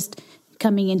practiced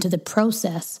coming into the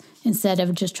process instead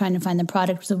of just trying to find the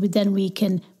product. So then we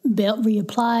can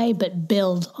reapply, but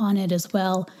build on it as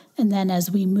well. And then as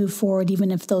we move forward,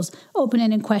 even if those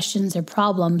open-ended questions are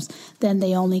problems, then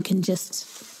they only can just,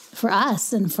 for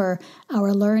us and for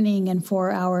our learning and for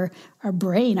our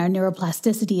brain, our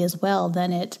neuroplasticity as well,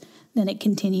 then it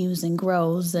continues and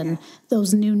grows, and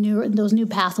those new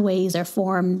pathways are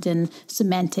formed and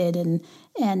cemented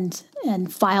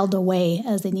and filed away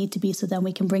as they need to be. So then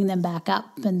we can bring them back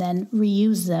up and then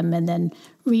reuse them and then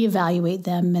reevaluate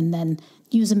them and then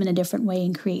use them in a different way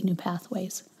and create new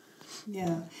pathways.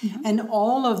 Yeah. And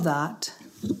all of that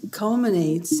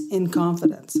culminates in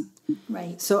confidence.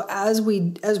 Right. So as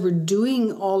we're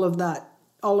doing all of that,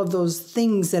 all of those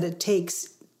things that it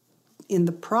takes in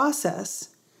the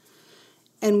process,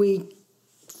 and we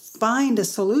find a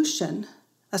solution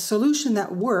that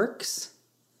works,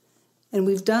 and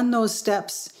we've done those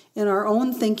steps in our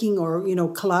own thinking or,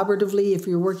 collaboratively, if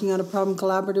you're working on a problem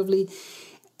collaboratively,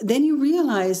 then you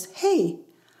realize, hey,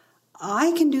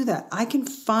 I can do that. I can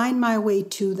find my way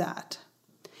to that.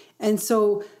 And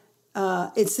so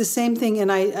it's the same thing,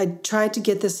 and I tried to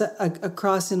get this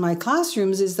across in my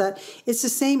classrooms, is that it's the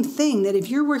same thing, that if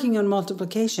you're working on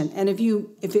multiplication, and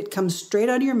if it comes straight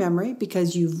out of your memory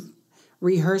because you've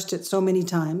rehearsed it so many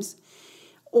times,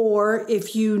 or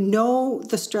if you know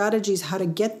the strategies how to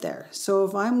get there. So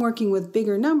if I'm working with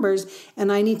bigger numbers and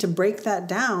I need to break that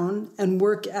down and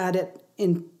work at it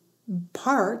in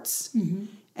parts, mm-hmm.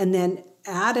 and then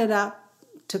add it up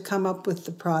to come up with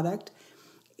the product,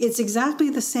 it's exactly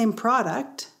the same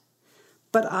product,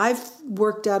 but I've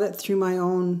worked at it through my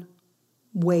own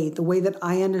way, the way that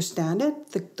I understand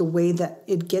it, the way that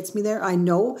it gets me there. I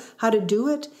know how to do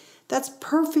it. That's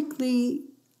perfectly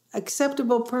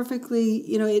acceptable, perfectly,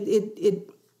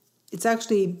 it's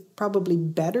actually probably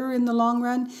better in the long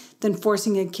run than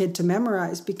forcing a kid to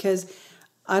memorize, because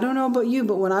I don't know about you,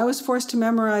 but when I was forced to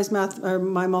memorize math or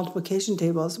my multiplication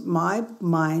tables, my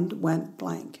mind went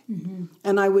blank. Mm-hmm.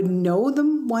 And I would know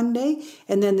them one day,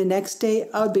 and then the next day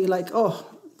I would be like,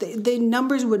 the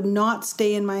numbers would not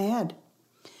stay in my head.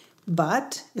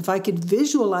 But if I could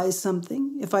visualize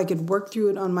something, if I could work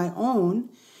through it on my own,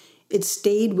 it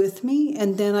stayed with me,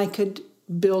 and then I could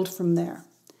build from there.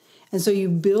 And so you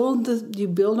build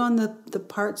on the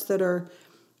parts that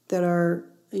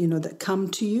come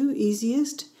to you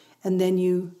easiest, and then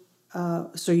you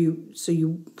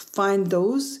find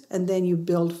those, and then you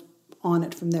build on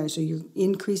it from there. So you're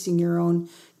increasing your own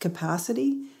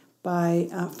capacity by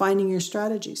finding your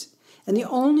strategies. And the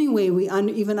only way we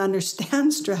even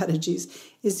understand strategies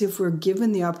is if we're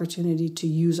given the opportunity to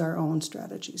use our own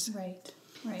strategies. Right.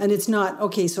 And it's not,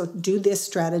 okay, so do this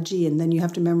strategy, and then you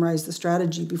have to memorize the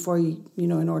strategy before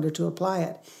in order to apply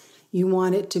it. You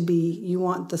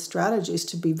want the strategies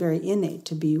to be very innate,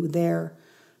 to be there,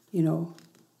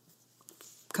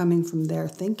 coming from their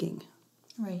thinking.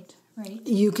 Right.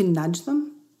 You can nudge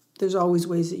them. There's always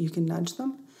ways that you can nudge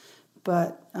them.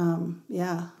 But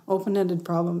open-ended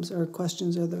problems or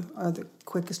questions are the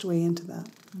quickest way into that.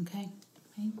 Okay.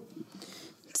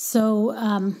 So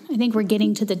I think we're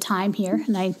getting to the time here,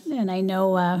 and I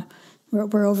know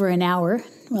we're over an hour,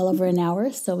 well over an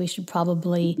hour, so we should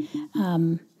probably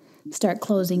start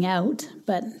closing out.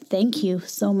 But thank you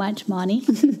so much, Moni.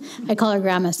 I call her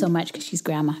Grandma so much because she's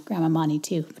Grandma Moni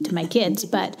too to my kids.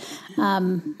 But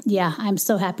I'm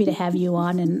so happy to have you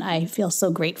on, and I feel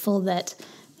so grateful that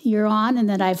you're on, and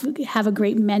that I have a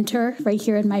great mentor right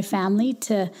here in my family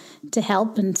to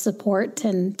help and support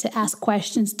and to ask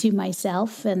questions to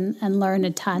myself and learn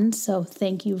a ton. So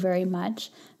thank you very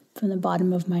much from the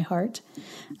bottom of my heart.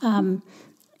 I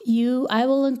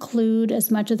will include as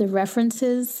much of the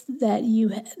references that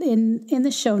you in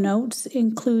the show notes,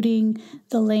 including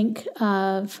the link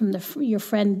from your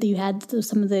friend that you had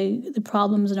some of the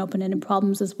problems and open-ended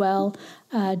problems as well.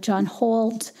 John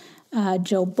Holt,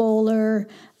 Joe Bowler.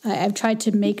 I've tried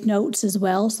to make notes as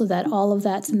well so that all of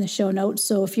that's in the show notes.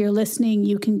 So if you're listening,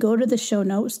 you can go to the show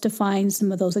notes to find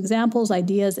some of those examples,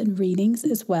 ideas, and readings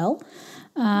as well.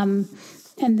 And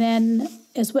then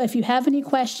as well, if you have any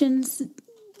questions,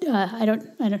 I don't.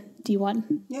 Do you want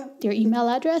your email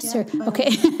address? Yeah,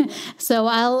 okay. So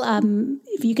Moni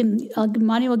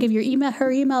will give her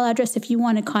email address if you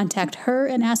want to contact her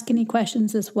and ask any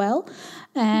questions as well.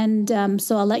 And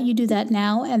so I'll let you do that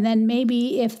now. And then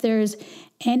maybe if there's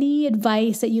any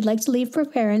advice that you'd like to leave for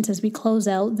parents as we close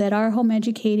out that are home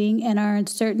educating and are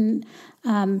uncertain,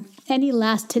 any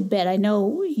last tidbit. I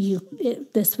know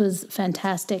this was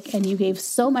fantastic and you gave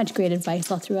so much great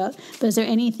advice all throughout, but is there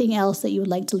anything else that you would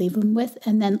like to leave them with?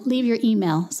 And then leave your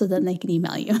email so then they can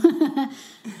email you.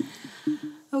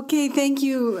 Okay, thank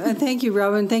you. Thank you,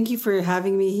 Robin. Thank you for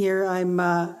having me here. I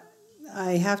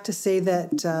have to say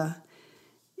that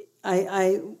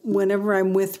I whenever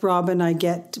I'm with Robin, I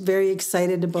get very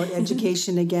excited about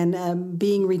education again.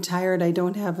 Being retired, I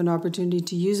don't have an opportunity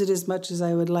to use it as much as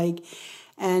I would like.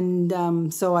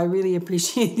 And so I really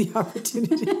appreciate the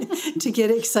opportunity to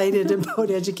get excited about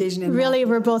education. And really,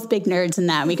 we're both big nerds in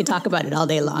that. We could talk about it all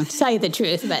day long, to tell you the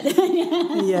truth. But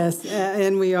yes,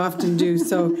 and we often do.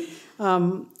 So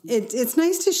it's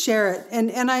nice to share it.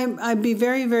 And I'd be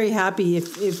very, very happy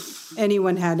if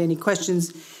anyone had any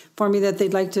questions for me that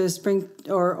they'd like to spring,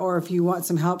 or if you want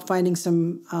some help finding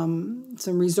some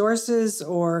resources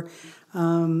or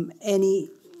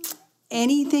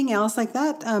anything else like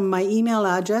that. My email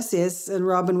address is, and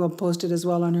Robin will post it as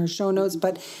well on her show notes,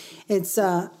 but it's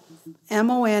MONIE_ROB.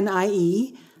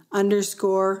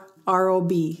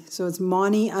 So it's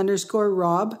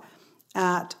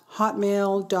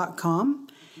Moni_Rob@hotmail.com.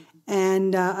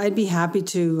 And I'd be happy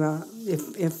to,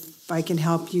 if I can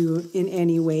help you in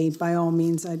any way, by all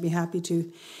means, I'd be happy to.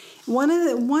 One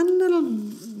little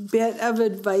bit of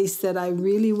advice that I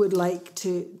really would like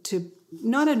to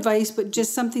not advice, but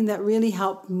just something that really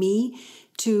helped me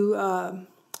to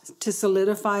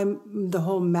solidify the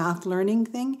whole math learning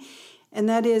thing, and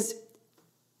that is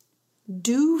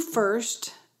do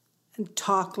first and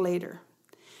talk later.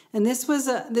 And this was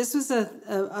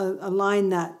a line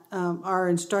that our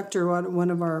instructor, one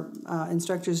of our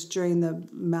instructors during the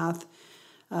math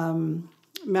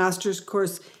master's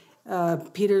course,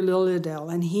 Peter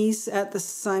Lilledale, and he's at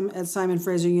Simon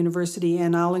Fraser University,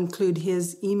 and I'll include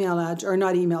his email address, or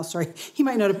not email, sorry, he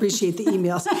might not appreciate the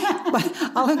emails, but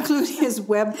I'll include his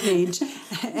webpage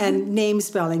and name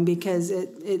spelling because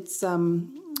it's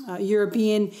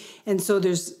European, and so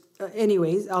there's,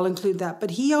 anyways, I'll include that.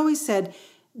 But he always said,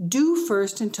 do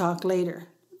first and talk later,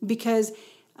 because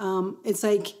it's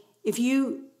like if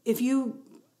you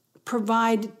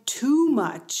provide too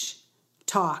much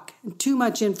talk, too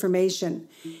much information,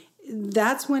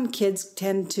 that's when kids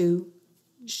tend to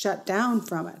shut down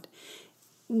from it.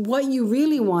 What you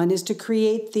really want is to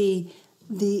create the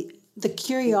the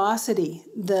curiosity,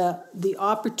 the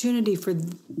opportunity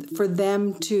for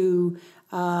them to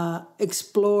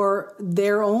explore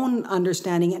their own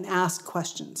understanding and ask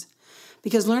questions.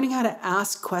 Because learning how to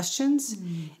ask questions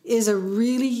is a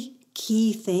really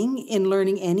key thing in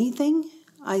learning anything,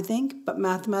 I think, but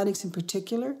mathematics in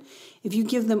particular. If you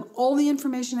give them all the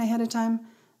information ahead of time,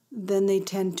 then they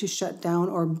tend to shut down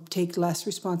or take less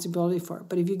responsibility for it.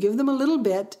 But if you give them a little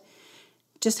bit,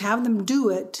 just have them do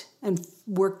it and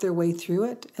work their way through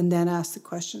it and then ask the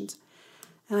questions.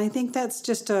 And I think that's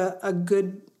just a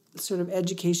good sort of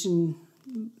education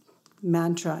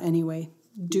mantra anyway.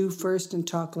 Do first and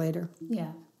talk later.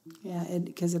 Yeah. Yeah,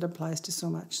 because it applies to so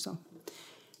much. So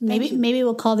maybe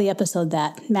we'll call the episode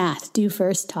that. Math, do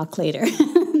first, talk later.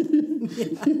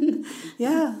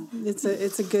 Yeah,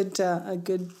 it's a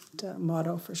good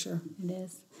motto for sure. It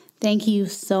is. Thank you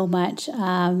so much.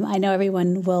 I know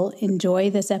everyone will enjoy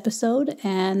this episode,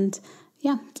 and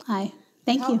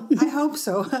thank you. I hope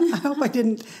so. I hope I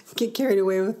didn't get carried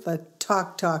away with the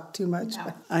talk too much.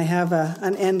 No. I have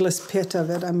an endless pit of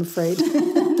it, I'm afraid.